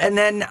cool. And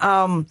then,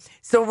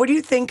 so what do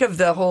you think of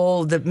that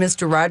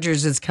Mr.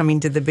 Rogers is coming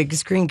to the big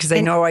screen? Because I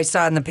know I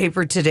saw in the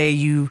paper today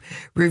you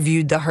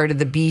reviewed the Heart of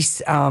the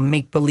Beast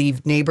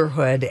make-believe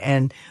neighborhood.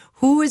 And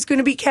who is going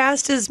to be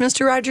cast as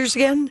Mr. Rogers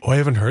again? Oh, I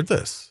haven't heard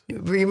this.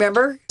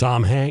 Remember?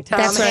 Tom Hanks. Tom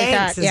That's what I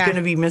Hanks thought, is going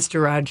to be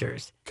Mr.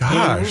 Rogers. Gosh.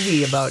 In a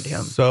movie about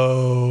him.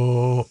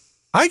 So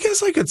I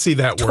guess I could see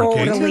that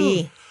working.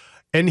 Totally.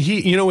 And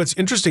he, it's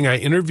interesting. I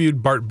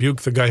interviewed Bart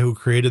Buke, the guy who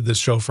created this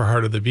show for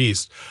Heart of the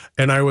Beast.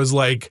 And I was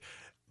like,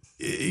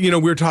 we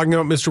were talking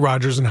about Mr.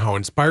 Rogers and how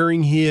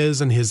inspiring he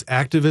is and his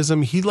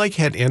activism. He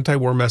had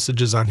anti-war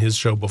messages on his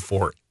show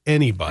before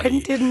anybody. I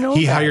didn't know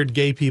he that. hired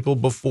gay people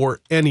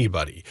before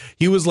anybody.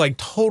 He was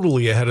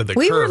totally ahead of the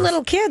curve. We were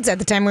little kids at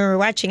the time we were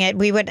watching it.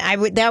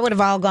 That would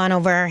have all gone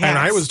over our heads. And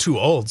I was too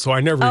old, so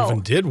I never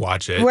even did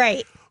watch it.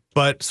 Right.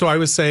 But so I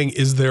was saying,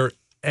 is there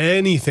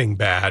anything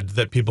bad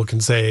that people can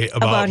say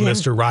about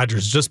Mr.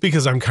 Rogers, just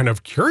because I'm kind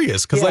of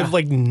curious, because I've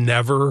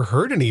never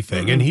heard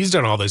anything. And he's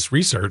done all this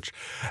research.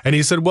 And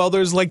he said, well,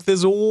 there's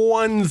this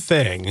one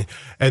thing,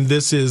 and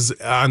this is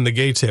on the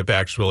gay tip,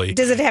 actually.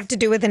 Does it have to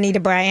do with Anita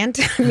Bryant?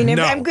 I mean,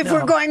 if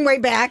we're going way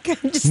back,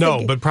 I'm just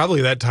thinking. But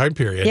probably that time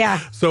period. Yeah.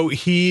 So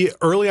he,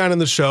 early on in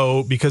the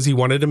show, because he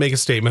wanted to make a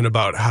statement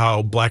about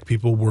how black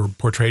people were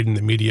portrayed in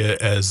the media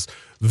as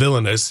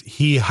villainous,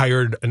 he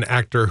hired an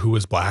actor who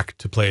was black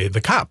to play the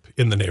cop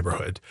in the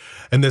neighborhood.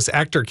 And this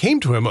actor came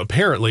to him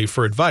apparently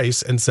for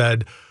advice and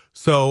said,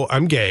 so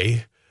I'm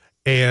gay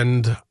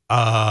and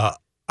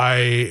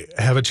I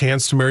have a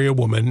chance to marry a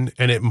woman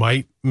and it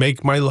might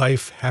make my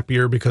life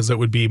happier because it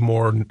would be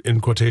more, in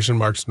quotation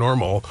marks,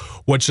 normal.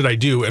 What should I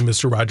do? And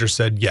Mr. Rogers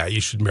said, yeah,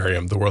 you should marry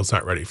him. The world's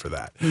not ready for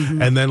that.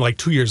 And then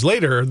 2 years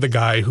later, the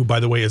guy who, by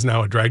the way, is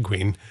now a drag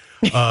queen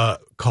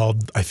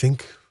called, I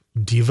think,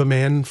 Diva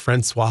Man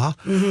Francois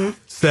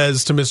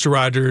says to Mr.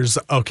 Rogers,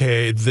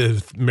 okay,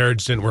 the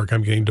marriage didn't work.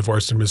 I'm getting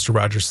divorced. And Mr.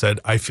 Rogers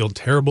said, I feel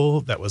terrible.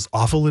 That was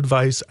awful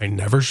advice. I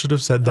never should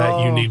have said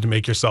that. You need to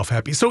make yourself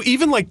happy. So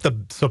even the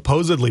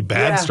supposedly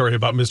bad story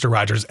about Mr.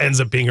 Rogers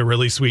ends up being a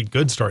really sweet,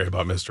 good story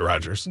about Mr.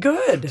 Rogers.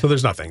 Good. So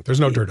there's nothing. There's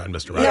no dirt on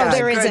Mr. Rogers. No,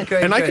 there isn't.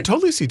 Good, and I could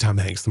totally see Tom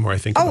Hanks the more I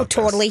think about this.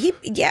 Totally.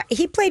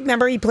 He played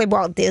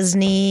Walt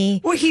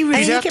Disney. Well, he was.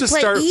 You'd have to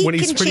start when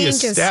he's pretty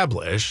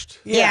established.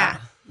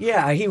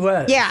 Yeah, he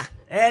was. Yeah.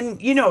 And,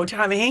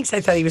 Tom Hanks,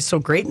 I thought he was so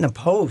great in The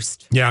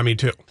Post. Yeah, me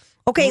too.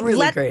 Okay,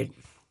 really great.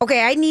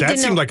 Okay, I need to know. That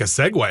seemed like a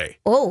segue.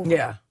 Oh.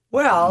 Yeah.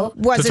 Well,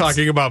 to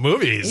talking about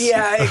movies.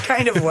 Yeah, it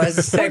kind of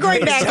was. We're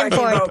going back and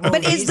forth.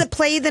 But is the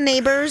play The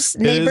Neighbors?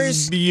 It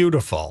is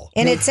beautiful.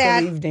 And it's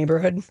at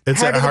neighborhood.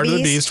 It's at Heart of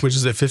the Beast, which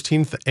is at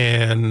 15th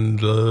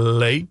and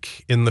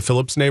Lake in the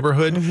Phillips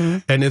neighborhood.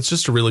 And it's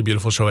just a really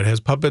beautiful show. It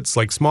has puppets,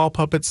 small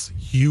puppets,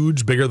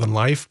 huge, bigger than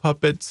life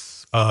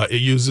puppets.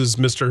 It uses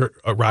Mr.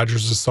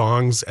 Rogers'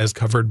 songs as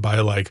covered by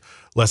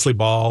Leslie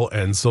Ball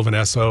and Sylvan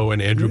Esso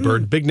and Andrew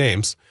Bird, big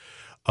names.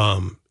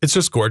 It's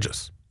just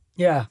gorgeous.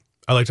 Yeah.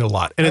 I liked it a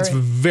lot. And it's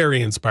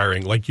very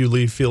inspiring. You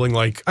leave feeling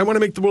like, I want to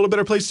make the world a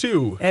better place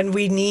too. And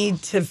we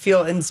need to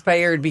feel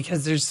inspired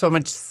because there's so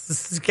much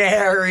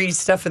scary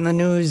stuff in the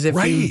news if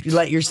you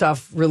let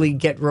yourself really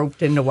get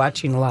roped into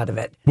watching a lot of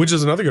it. Which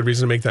is another good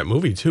reason to make that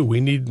movie too. We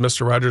need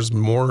Mr. Rogers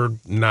more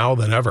now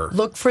than ever.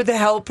 Look for the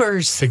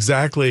helpers.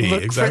 Exactly.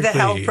 Look for the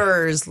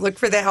helpers. Look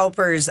for the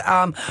helpers.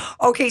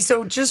 Okay,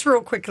 so just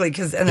real quickly,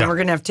 and then we're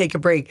going to have to take a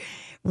break.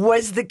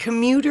 Was The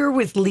Commuter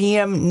with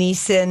Liam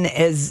Neeson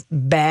as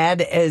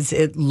bad as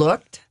it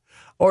looked?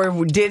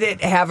 Or did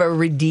it have a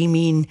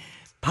redeeming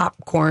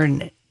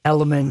popcorn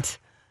element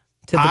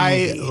to the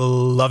movie? I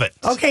love it.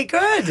 Okay,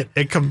 good.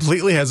 It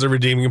completely has a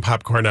redeeming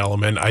popcorn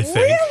element, I think.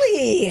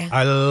 Really?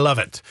 I love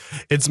it.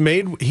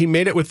 He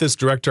made it with this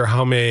director,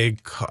 Jaume,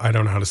 I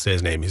don't know how to say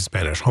his name, he's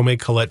Spanish, Jaume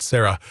Collet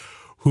Serra,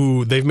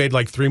 who they've made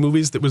like 3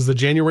 movies. That was the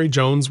January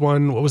Jones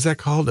one. What was that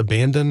called?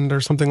 Abandoned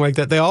or something like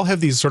that. They all have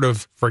these sort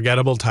of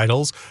forgettable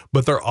titles,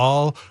 but they're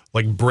all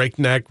like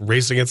breakneck,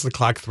 race against the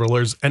clock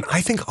thrillers. And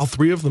I think all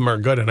 3 of them are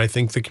good. And I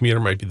think The Commuter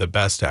might be the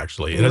best,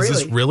 actually. It has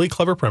this really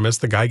clever premise.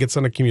 The guy gets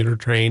on a commuter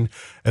train,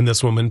 and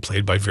this woman,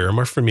 played by Vera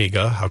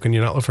Farmiga, how can you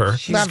not love her?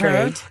 She's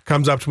great.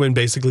 Comes up to him and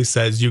basically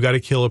says, you got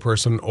to kill a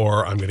person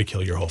or I'm going to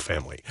kill your whole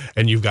family.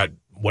 And you've got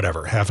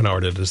whatever, half an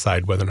hour to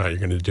decide whether or not you're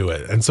going to do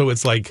it. And so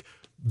it's like,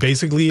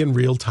 basically in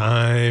real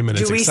time, and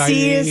it's exciting.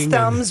 Do we see his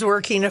thumbs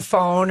working a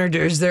phone, or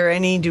do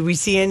we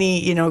see any,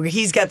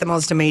 he's got the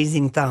most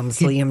amazing thumbs,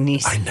 Liam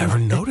Neeson. I never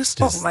noticed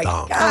his thumbs.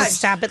 God. Oh,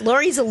 stop it.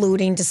 Lori's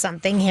alluding to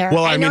something here.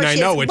 Well, I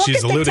know what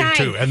she's alluding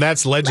to, and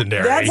that's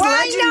legendary. That's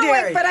legendary.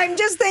 I know it, but I'm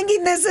just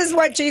thinking this is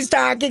what she's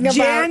talking about.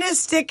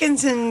 Janice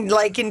Dickinson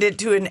likened it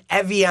to an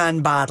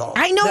Evian bottle.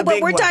 I know,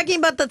 but we're talking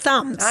about the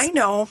thumbs. I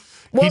know.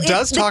 Well, he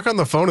does talk on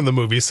the phone in the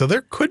movie, so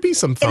there could be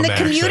some thumb action.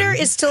 And The Commuter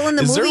is still in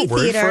the movie theater.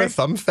 Is there a word for a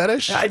thumb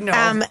fetish? I know.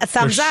 A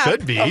thumbs there up.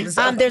 Should be.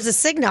 There's a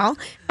signal.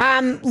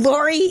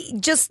 Lori,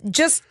 just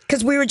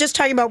because we were just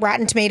talking about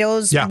Rotten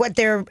Tomatoes,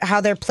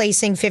 how they're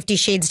placing 50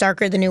 Shades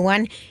Darker, the new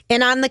one,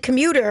 and on The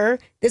Commuter,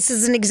 this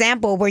is an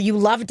example where you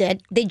loved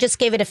it. They just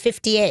gave it a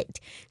 58.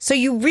 So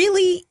you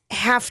really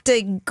have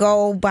to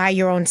go by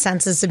your own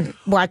senses and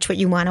watch what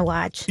you want to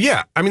watch.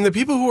 Yeah, I mean, the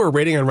people who are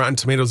rating on Rotten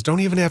Tomatoes don't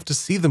even have to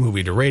see the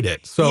movie to rate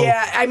it. So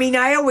yeah, I mean,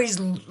 I always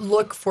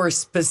look for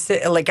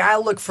specific, like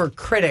I'll look for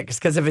critics,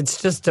 because if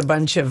it's just a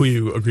bunch of who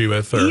you agree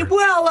with, or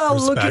I'll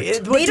respect. Look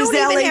at what does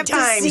LA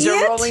Times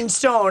or Rolling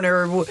Stone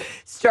or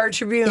Star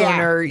Tribune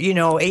or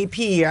AP.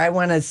 I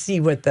want to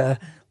see what the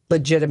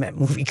legitimate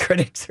movie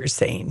critics are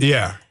saying.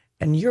 Yeah.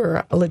 And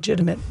you're a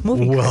legitimate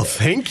movie critic. Well,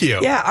 thank you.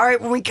 Yeah. All right.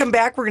 When we come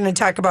back, we're going to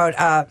talk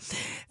about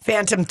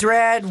Phantom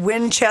Thread,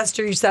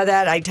 Winchester. You saw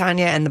that, I,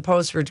 Tanya, and the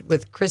Post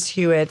with Chris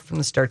Hewitt from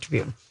the Star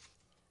Tribune.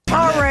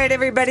 All right,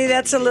 everybody.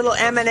 That's a little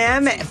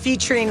Eminem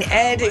featuring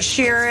Ed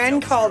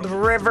Sheeran called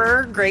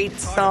River. Great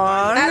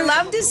song. I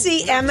love to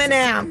see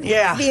Eminem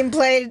being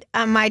played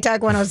on My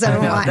Talk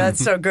 107.1.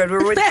 That's so good.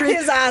 We're with That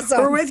is awesome.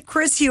 We're with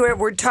Chris Hewitt.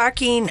 We're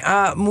talking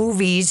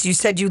movies. You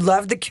said you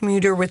loved The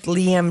Commuter with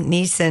Liam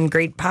Neeson.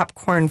 Great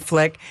popcorn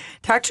flick.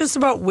 Talk to us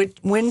about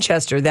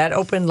Winchester. That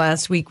opened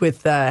last week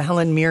with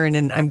Helen Mirren,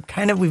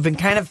 and we've been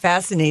kind of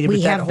fascinated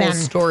with that whole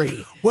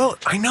story. Well,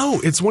 I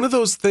know. It's one of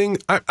those things.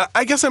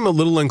 I guess I'm a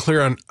little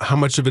unclear on how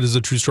much of it is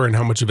a true story and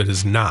how much of it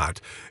is not.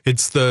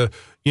 It's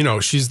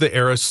she's the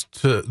heiress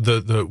to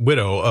the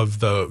widow of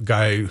the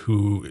guy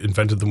who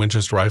invented the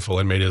Winchester rifle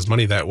and made his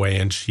money that way,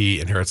 and she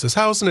inherits this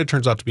house, and it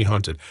turns out to be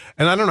haunted.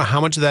 And I don't know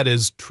how much of that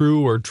is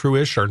true or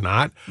true-ish or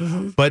not,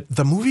 but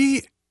the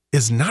movie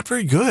is not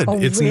very good.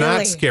 It's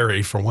not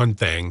scary, for one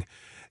thing,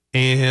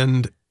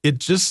 and it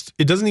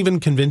doesn't even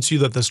convince you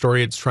that the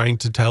story it's trying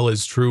to tell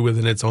is true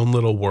within its own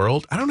little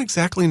world. I don't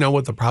exactly know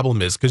what the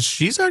problem is, because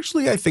she's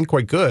actually, I think,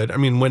 quite good. I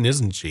mean, when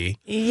isn't she?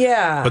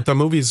 Yeah. But the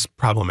movie's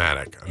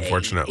problematic,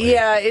 unfortunately.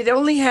 Yeah, it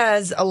only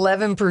has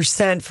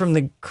 11% from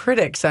the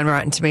critics on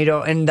Rotten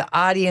Tomato, and the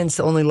audience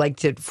only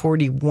liked it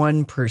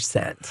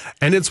 41%.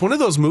 And it's one of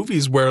those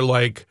movies where,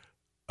 like,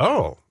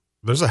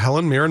 there's a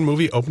Helen Mirren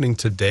movie opening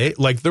today.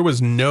 Like, there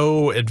was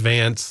no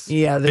advance.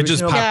 Yeah, it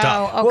just popped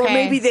up. Okay. Well,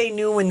 maybe they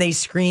knew when they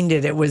screened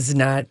it, it was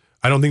not.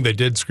 I don't think they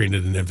did screen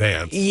it in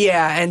advance.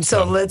 Yeah, and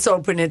so let's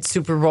open it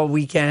Super Bowl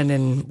weekend,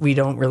 and we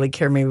don't really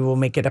care. Maybe we'll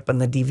make it up on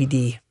the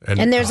DVD.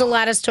 And there's a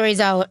lot of stories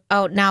out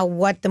now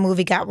what the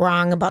movie got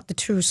wrong about the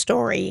true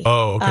story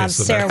of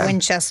Sarah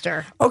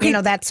Winchester. Okay.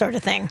 That sort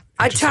of thing.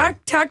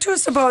 Talk to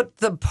us about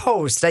The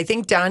Post. I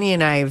think Donnie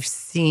and I have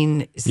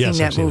seen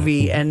that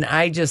movie, and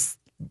I just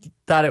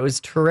thought it was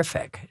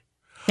terrific.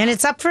 And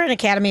it's up for an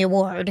Academy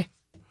Award.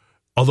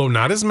 Although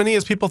not as many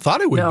as people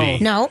thought it would be.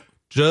 No.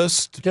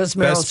 Just Meryl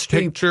Best Streep.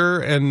 Picture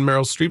and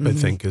Meryl Streep, I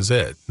think, is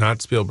it.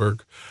 Not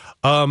Spielberg.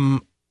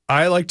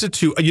 I liked it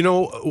too.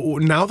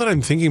 Now that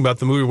I'm thinking about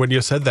the movie, when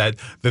you said that,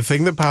 the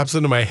thing that pops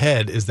into my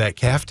head is that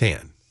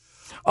caftan.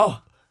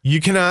 Oh. You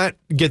cannot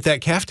get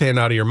that caftan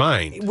out of your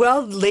mind.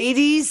 Well,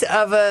 ladies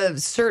of a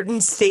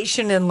certain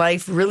station in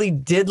life really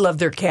did love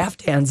their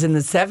caftans in the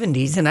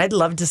 70s, and I'd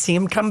love to see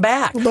them come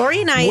back.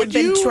 Lori and I have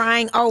been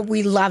trying. Oh,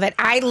 we love it.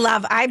 I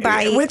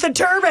buy with a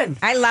turban.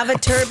 I love a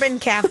turban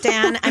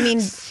caftan. I mean,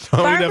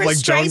 Barbara like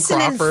Streisand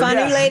and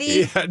Funny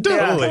Lady. Yeah,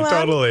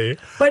 totally.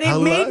 But it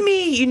made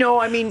me,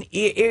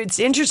 it's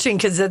interesting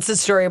because that's a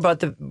story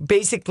about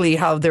basically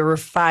how there were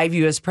 5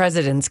 U.S.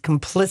 presidents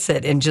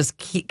complicit in just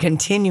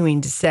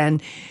continuing to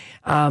send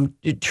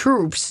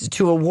troops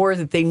to a war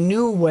that they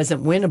knew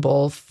wasn't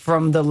winnable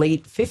from the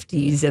late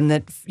 50s, and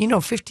that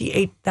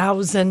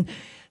 58,000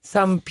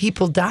 some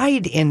people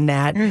died in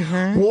that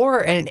war,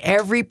 and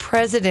every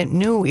president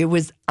knew it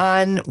was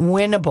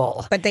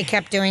unwinnable. But they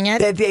kept doing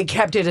it? They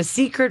kept it a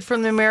secret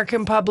from the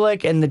American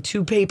public, and the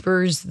two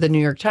papers, the New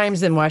York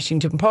Times and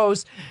Washington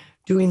Post,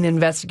 doing the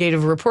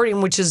investigative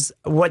reporting, which is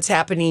what's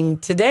happening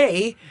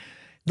today.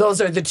 Those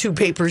are the two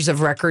papers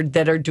of record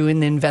that are doing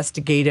the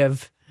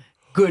investigative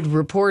good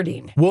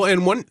reporting. Well,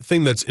 and one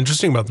thing that's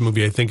interesting about the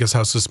movie, I think, is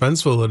how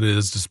suspenseful it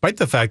is, despite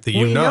the fact that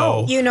you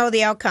know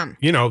the outcome.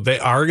 You know, they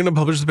are going to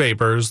publish the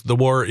papers. The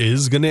war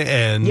is going to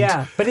end.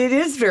 Yeah, but it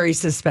is very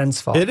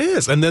suspenseful. It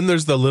is. And then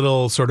there's the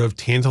little sort of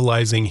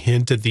tantalizing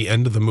hint at the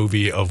end of the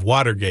movie of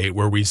Watergate,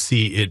 where we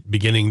see it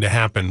beginning to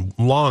happen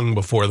long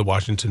before the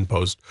Washington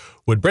Post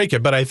would break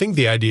it. But I think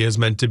the idea is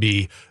meant to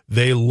be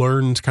they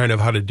learned kind of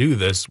how to do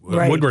this.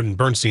 Right. Woodward and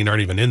Bernstein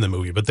aren't even in the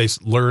movie, but they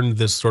learned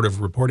this sort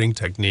of reporting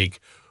technique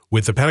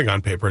with the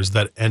Pentagon Papers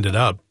that ended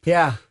up.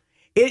 Yeah.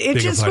 It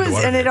just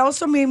was, and it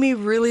also made me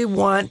really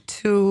want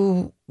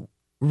to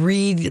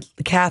read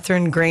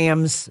Katharine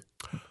Graham's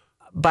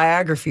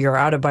biography or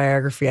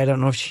autobiography. I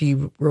don't know if she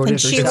wrote it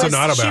herself. It's an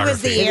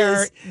autobiography. She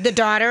was the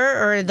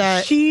daughter or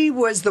the... She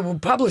was the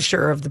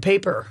publisher of the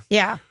paper.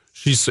 Yeah.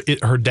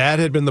 Her dad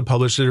had been the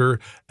publisher,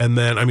 and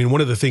then, I mean,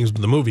 one of the things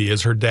in the movie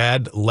is her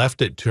dad left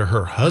it to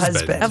her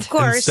husband. Of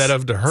course. Instead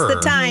of to her.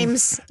 It's the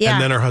times. Yeah.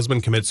 And then her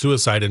husband commits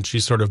suicide, and she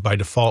sort of by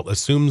default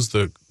assumes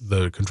the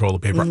control of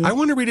the paper. I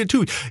want to read it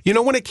too. You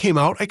know, when it came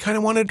out, I kind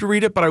of wanted to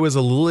read it, but I was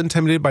a little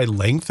intimidated by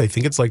length. I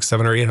think it's like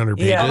 700 or 800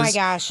 pages. Yeah. Oh my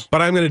gosh.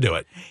 But I'm going to do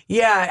it.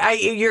 Yeah,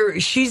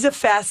 she's a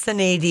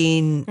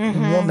fascinating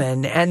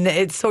woman, and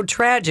it's so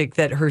tragic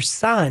that her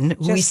son,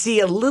 who we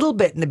see a little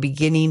bit in the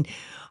beginning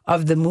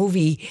of the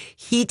movie,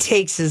 he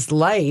takes his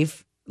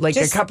life like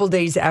a couple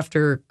days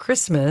after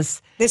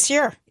Christmas. This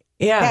year.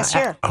 Yeah. Last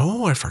year.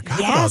 Oh, I forgot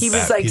about that. He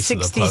was like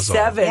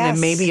 67 and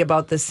maybe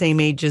about the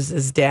same age as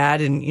his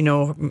dad, and, you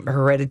know,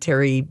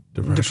 hereditary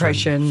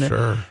depression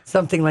sure.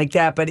 something like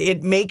that. But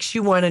it makes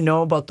you want to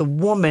know about the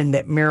woman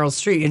that Meryl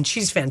Streep, and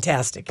she's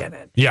fantastic in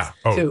it. Yeah.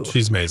 Oh, too.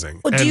 She's amazing.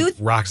 Well, and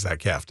rocks that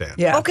caftan.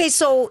 Yeah. Okay,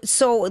 so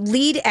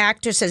lead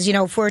actresses, you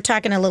know, if we're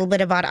talking a little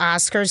bit about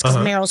Oscars, because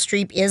Meryl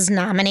Streep is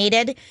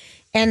nominated.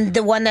 And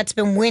the one that's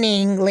been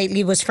winning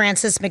lately was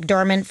Frances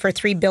McDormand for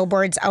 3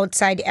 Billboards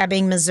Outside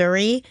Ebbing,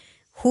 Missouri.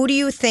 Who do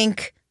you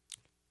think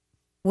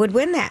would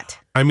win that?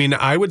 I mean,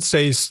 I would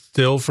say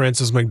still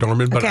Frances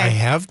McDormand, but I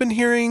have been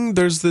hearing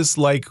there's this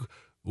like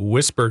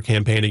whisper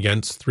campaign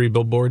against 3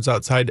 Billboards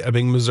Outside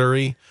Ebbing,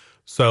 Missouri.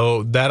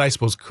 So that, I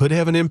suppose, could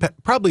have an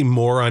impact, probably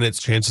more on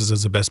its chances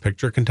as a Best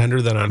Picture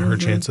contender than on her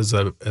chances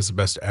as a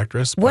Best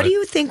Actress. What do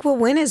you think will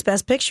win as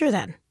Best Picture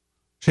then?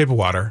 Shape of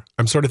Water.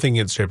 I'm sort of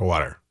thinking it's Shape of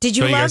Water. Did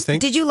you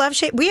love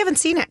Shape? We haven't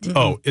seen it.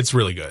 Oh, it's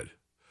really good.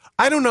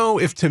 I don't know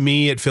if to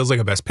me it feels like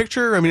a Best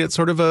Picture. I mean, it's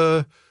sort of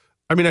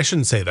I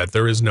shouldn't say that.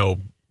 There is no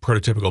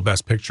prototypical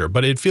Best Picture,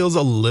 but it feels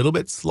a little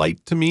bit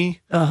slight to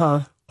me. What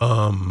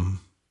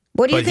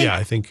do you think? Yeah,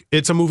 I think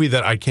it's a movie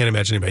that I can't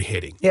imagine anybody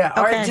hating. Yeah.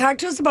 All right, talk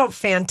to us about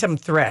Phantom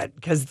Thread,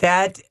 because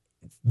that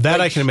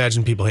I can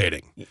imagine people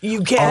hating.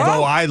 You can.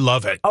 Although I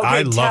love it. Okay,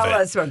 I love tell it.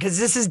 us, because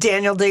this is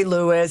Daniel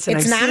Day-Lewis. And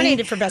it's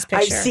nominated for Best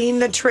Picture. I've seen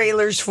the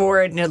trailers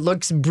for it, and it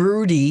looks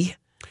broody.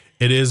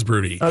 It is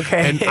broody.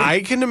 Okay. And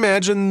I can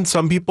imagine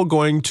some people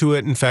going to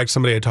it. In fact,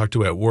 somebody I talked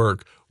to at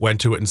work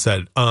went to it and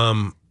said,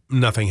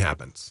 nothing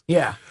happens.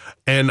 Yeah.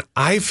 And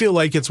I feel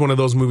like it's one of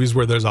those movies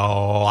where there's a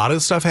lot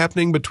of stuff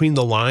happening between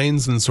the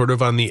lines and sort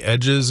of on the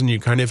edges, and you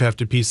kind of have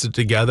to piece it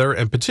together.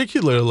 And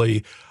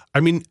particularly, I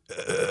mean,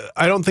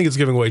 I don't think it's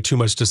giving away too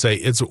much to say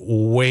it's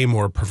way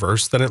more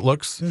perverse than it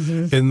looks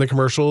in the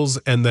commercials,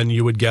 and then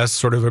you would guess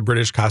sort of a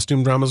British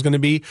costume drama is going to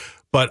be.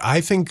 But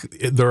I think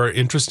there are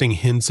interesting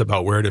hints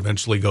about where it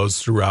eventually goes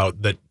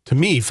throughout that, to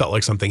me, felt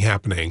like something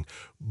happening.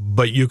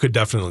 But you could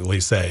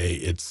definitely say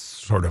it's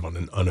sort of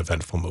an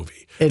uneventful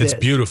movie. It's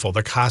beautiful.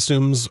 The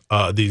costumes,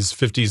 these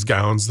 50s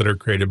gowns that are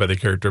created by the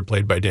character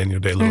played by Daniel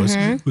Day-Lewis,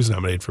 who's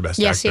nominated for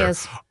Best Actor, he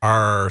is.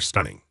 are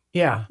stunning.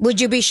 Yeah. Would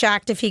you be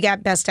shocked if he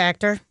got Best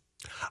Actor?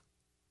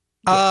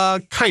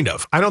 Kind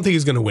of. I don't think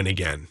he's going to win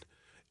again.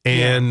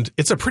 And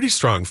it's a pretty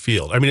strong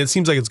field. I mean, it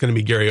seems like it's going to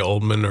be Gary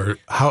Oldman, or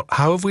how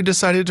have we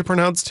decided to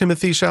pronounce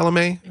Timothy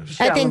Chalamet?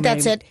 I think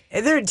that's it.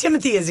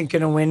 Timothy isn't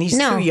going to win. He's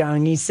too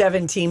young. He's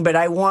 17. But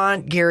I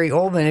want Gary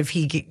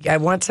Oldman. I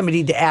want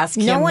somebody to ask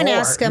him. No one more.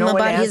 asked him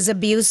about his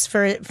abuse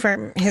for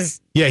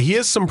his. Yeah, he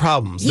has some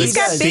problems. He's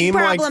got big seem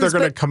problems, like they're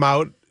going to come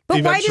out.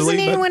 But why doesn't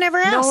anyone ever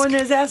ask? No one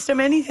has asked him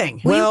anything.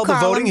 Well, the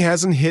voting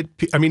hasn't hit.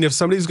 I mean, if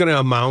somebody's going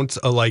to mount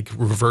a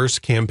reverse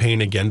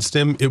campaign against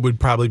him, it would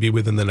probably be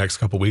within the next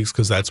couple of weeks,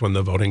 because that's when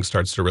the voting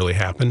starts to really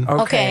happen.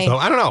 Okay. So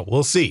I don't know.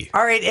 We'll see.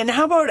 All right. And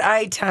how about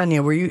I,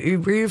 Tonya? Were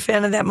you a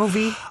fan of that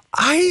movie?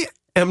 I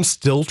am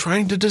still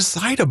trying to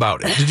decide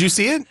about it. Did you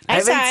see it? I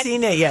haven't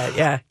seen it yet.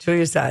 Yeah.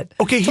 Julia saw it.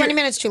 Okay. 20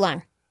 minutes too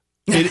long.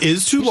 It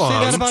is too long. Say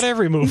that about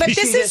every movie. But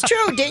this is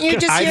true. Didn't you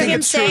just hear him say? I think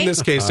it's true in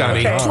this case,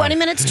 Donnie. Okay. 20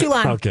 minutes too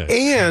long.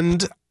 Okay.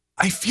 And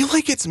I feel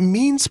like it's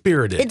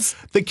mean-spirited.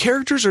 The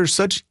characters are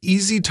such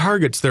easy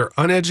targets. They're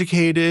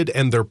uneducated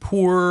and they're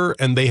poor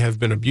and they have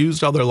been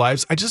abused all their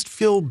lives. I just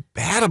feel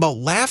bad about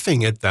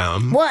laughing at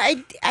them. Well,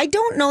 I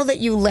don't know that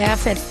you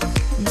laugh at...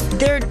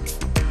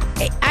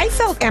 I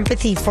felt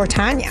empathy for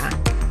Tanya.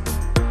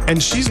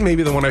 And she's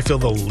maybe the one I feel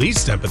the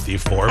least empathy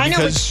for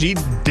because she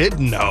did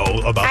know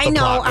about the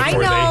plot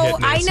before they hit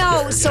Nancy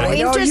Kerrigan. So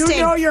interesting.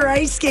 You know your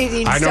ice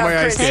skating stuff,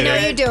 Chris. I know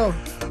you do.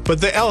 But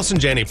the Allison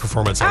Janney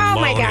performance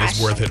alone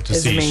is worth it to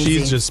see. Amazing.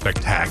 She's just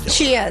spectacular.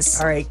 She is.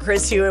 All right,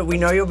 Chris, we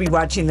know you'll be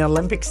watching the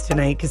Olympics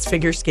tonight because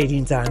figure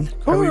skating's on.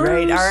 Are we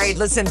right? All right,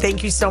 listen,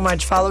 thank you so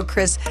much. Follow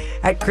Chris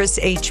at Chris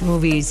H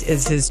Movies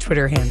is his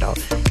Twitter handle.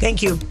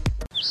 Thank you.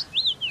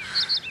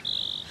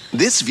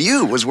 This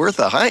view was worth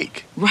a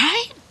hike.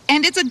 Right?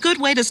 And it's a good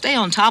way to stay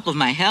on top of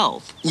my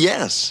health.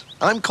 Yes,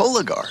 I'm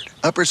Cologuard,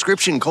 a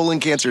prescription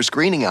colon cancer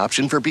screening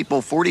option for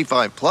people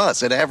 45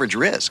 plus at average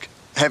risk.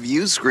 Have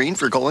you screened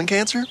for colon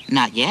cancer?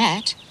 Not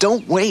yet.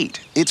 Don't wait.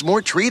 It's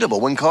more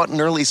treatable when caught in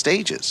early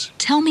stages.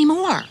 Tell me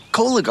more.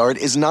 Cologuard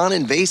is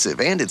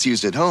non-invasive and it's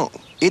used at home.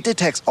 It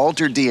detects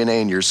altered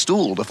DNA in your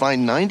stool to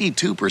find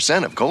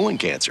 92% of colon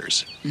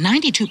cancers.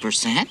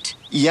 92%?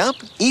 Yep,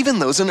 even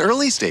those in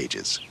early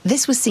stages.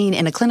 This was seen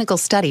in a clinical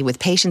study with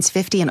patients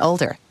 50 and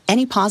older.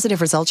 Any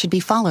positive result should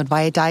be followed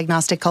by a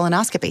diagnostic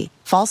colonoscopy.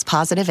 False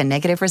positive and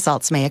negative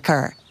results may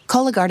occur.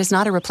 Cologuard is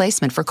not a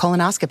replacement for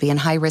colonoscopy in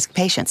high-risk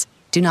patients.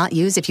 Do not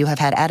use if you have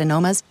had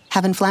adenomas,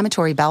 have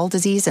inflammatory bowel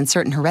disease and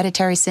certain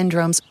hereditary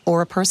syndromes,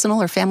 or a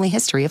personal or family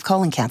history of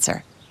colon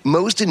cancer.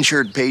 Most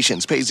insured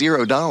patients pay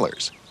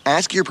 $0.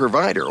 Ask your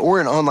provider or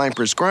an online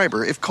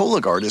prescriber if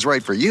Cologuard is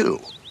right for you,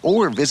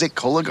 or visit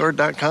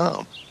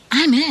Cologuard.com.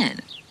 I'm in.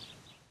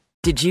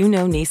 Did you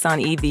know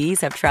Nissan EVs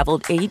have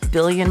traveled 8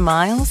 billion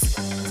miles?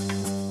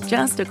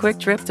 Just a quick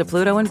trip to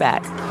Pluto and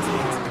back.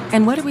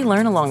 And what did we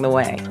learn along the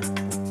way?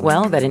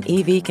 Well, that an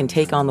EV can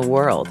take on the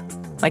world,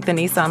 like the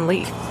Nissan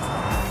Leaf.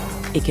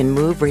 It can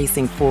move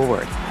racing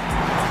forward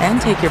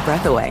and take your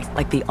breath away,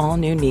 like the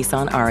all-new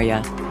Nissan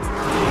Ariya.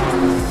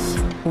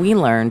 We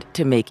learned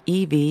to make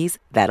EVs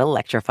that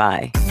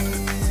electrify.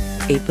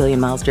 8 billion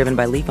miles driven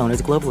by Leaf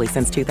owners globally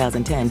since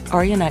 2010.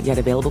 Ariya not yet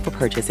available for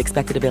purchase.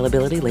 Expected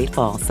availability late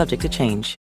fall, subject to change.